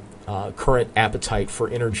for our current appetite for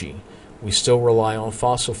energy. We still rely on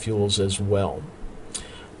fossil fuels as well.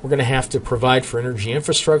 We're going to have to provide for energy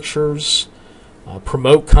infrastructures,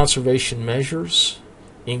 promote conservation measures,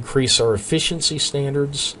 increase our efficiency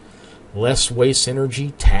standards, less waste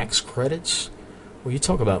energy, tax credits. Well, you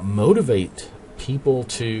talk about motivate people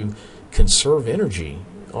to conserve energy,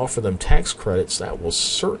 offer them tax credits, that will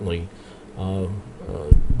certainly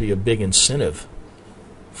be a big incentive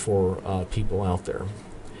for people out there.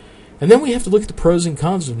 And then we have to look at the pros and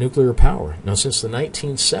cons of nuclear power. Now, since the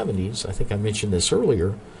 1970s, I think I mentioned this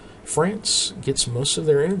earlier, France gets most of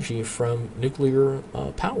their energy from nuclear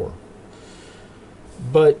power.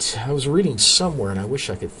 But I was reading somewhere, and I wish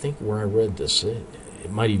I could think where I read this. It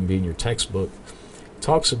might even be in your textbook. It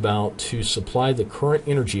talks about to supply the current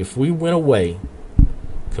energy, if we went away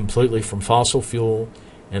completely from fossil fuel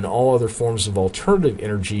and all other forms of alternative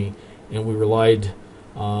energy, and we relied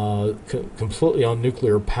completely on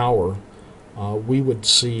nuclear power, we would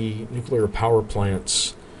see nuclear power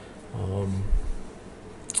plants,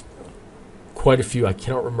 quite a few. I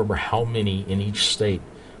cannot remember how many in each state,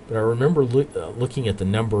 but I remember looking at the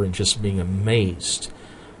number and just being amazed.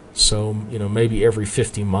 So, maybe every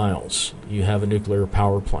 50 miles you have a nuclear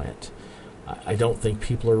power plant. I don't think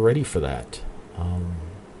people are ready for that.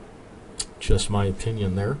 Just my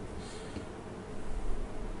opinion there.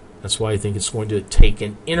 That's why I think it's going to take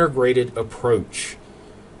an integrated approach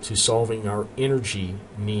to solving our energy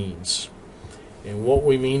needs. And what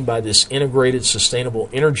we mean by this integrated sustainable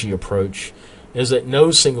energy approach is that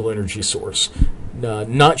no single energy source,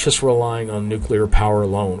 not just relying on nuclear power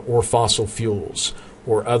alone or fossil fuels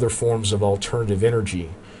or other forms of alternative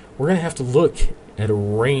energy, we're going to have to look at a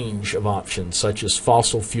range of options such as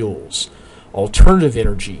fossil fuels, alternative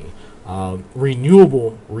energy,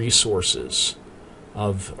 renewable resources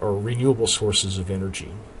or renewable sources of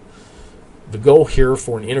energy. The goal here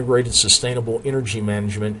for an integrated sustainable energy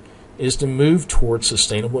management is to move towards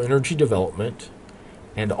sustainable energy development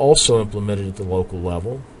and also implemented at the local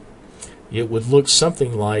level. It would look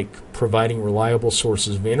something like providing reliable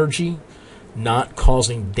sources of energy, not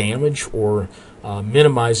causing damage or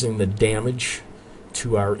minimizing the damage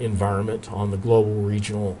to our environment on the global,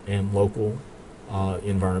 regional, and local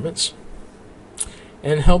environments,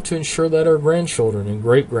 and help to ensure that our grandchildren and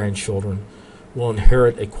great-grandchildren will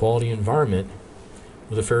inherit a quality environment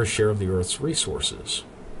with a fair share of the Earth's resources.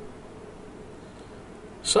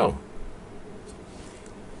 So,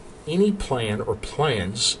 any plan or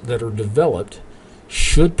plans that are developed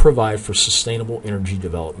should provide for sustainable energy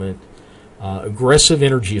development, aggressive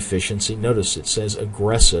energy efficiency. Notice it says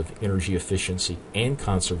aggressive energy efficiency and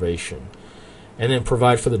conservation, and then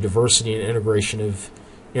provide for the diversity and integration of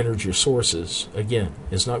energy sources. Again,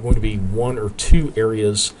 it's not going to be one or two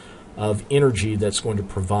areas of energy that's going to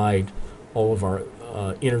provide all of our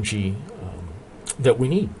energy that we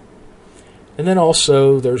need. And then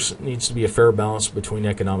also there needs to be a fair balance between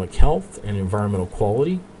economic health and environmental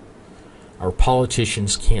quality. Our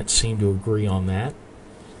politicians can't seem to agree on that.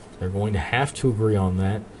 They're going to have to agree on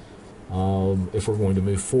that if we're going to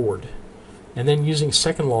move forward. And then using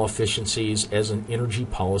second law efficiencies as an energy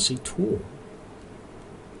policy tool.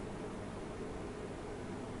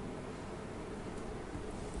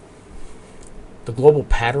 The global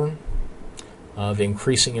pattern of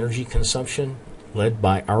increasing energy consumption led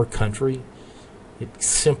by our country, it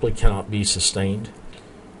simply cannot be sustained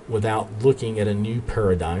without looking at a new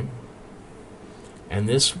paradigm. And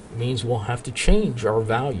this means we'll have to change our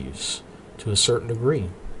values to a certain degree.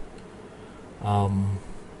 One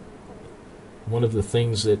of the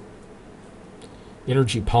things that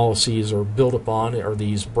energy policies are built upon are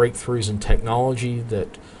these breakthroughs in technology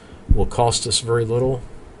that will cost us very little.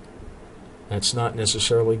 That's not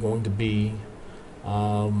necessarily going to be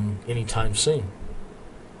anytime soon.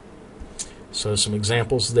 So some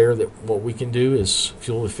examples there that what we can do is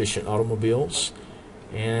fuel-efficient automobiles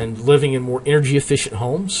and living in more energy-efficient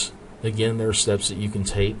homes. Again, there are steps that you can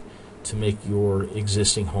take to make your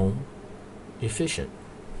existing home efficient.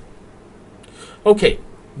 Okay,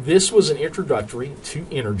 this was an introductory to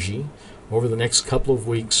energy. Over the next couple of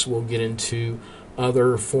weeks, we'll get into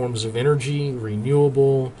other forms of energy,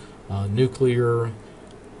 renewable, nuclear,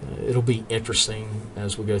 it'll be interesting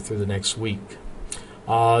as we go through the next week.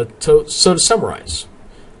 So to summarize,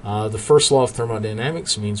 the first law of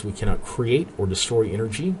thermodynamics means we cannot create or destroy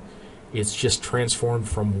energy. It's just transformed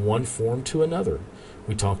from one form to another.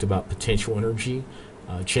 We talked about potential energy,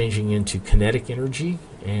 changing into kinetic energy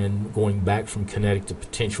and going back from kinetic to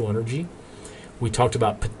potential energy. We talked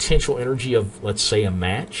about potential energy of, let's say, a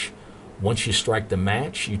match. Once you strike the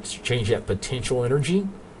match, you change that potential energy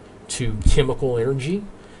to chemical energy.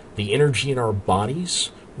 The energy in our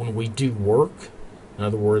bodies when we do work, in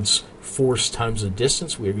other words, force times a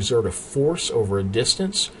distance, we exert a force over a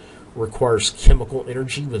distance, requires chemical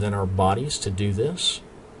energy within our bodies to do this.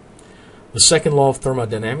 The second law of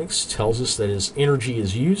thermodynamics tells us that as energy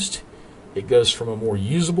is used, it goes from a more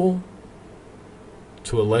usable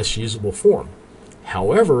to a less usable form.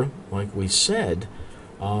 However, like we said,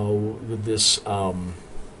 with this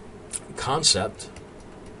concept,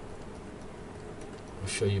 I'll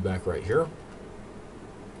show you back right here.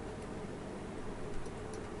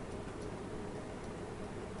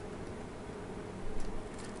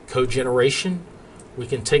 Cogeneration, we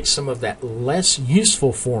can take some of that less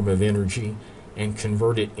useful form of energy and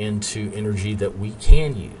convert it into energy that we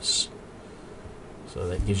can use. So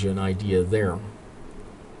that gives you an idea there.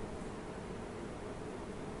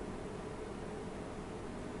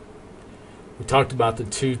 We talked about the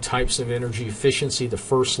two types of energy efficiency, the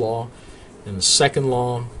first law and the second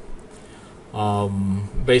law.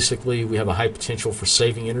 Basically, we have a high potential for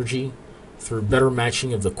saving energy through better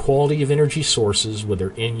matching of the quality of energy sources with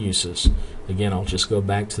their end uses. Again, I'll just go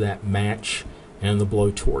back to that match and the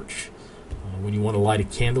blowtorch. When you want to light a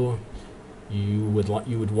candle, you would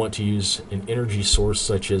want to use an energy source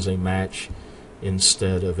such as a match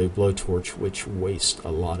instead of a blowtorch, which wastes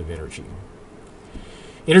a lot of energy.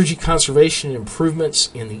 Energy conservation and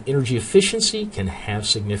improvements in the energy efficiency can have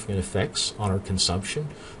significant effects on our consumption.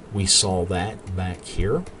 We saw that back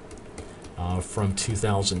here. From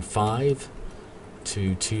 2005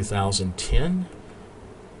 to 2010,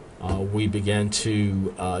 we began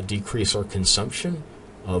to decrease our consumption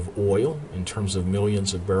of oil in terms of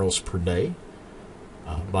millions of barrels per day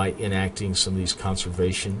by enacting some of these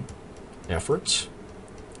conservation efforts,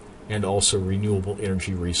 and also renewable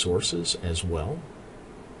energy resources as well.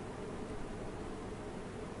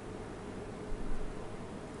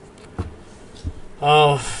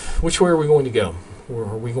 Which way are we going to go?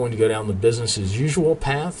 Are we going to go down the business as usual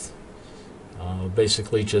path?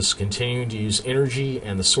 Basically just continuing to use energy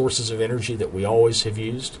and the sources of energy that we always have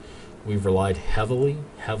used. We've relied heavily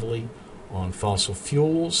on fossil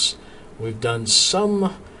fuels. We've done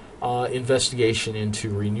some investigation into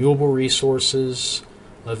renewable resources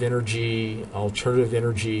of energy, alternative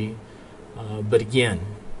energy. But again,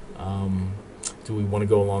 do we want to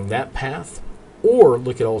go along that path or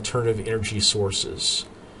look at alternative energy sources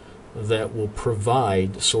that will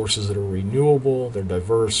provide sources that are renewable, they're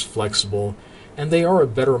diverse, flexible, and they are a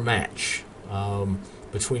better match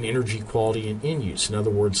between energy quality and end use. In other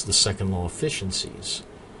words, the second law of efficiencies.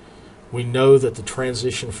 We know that the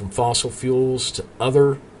transition from fossil fuels to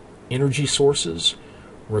other energy sources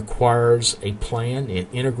requires a plan, an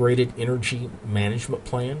integrated energy management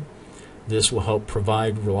plan. This will help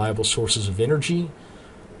provide reliable sources of energy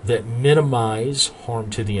that minimize harm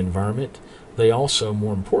to the environment. They also,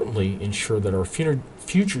 more importantly, ensure that our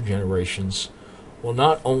future generations will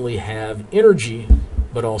not only have energy,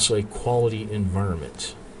 but also a quality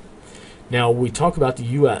environment. Now, we talk about the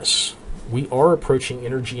U.S. We are approaching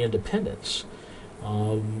energy independence.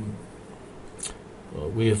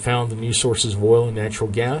 We have found the new sources of oil and natural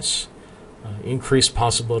gas. Increased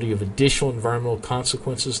possibility of additional environmental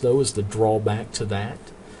consequences, though, is the drawback to that.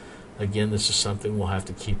 Again, this is something we'll have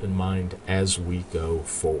to keep in mind as we go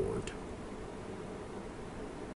forward.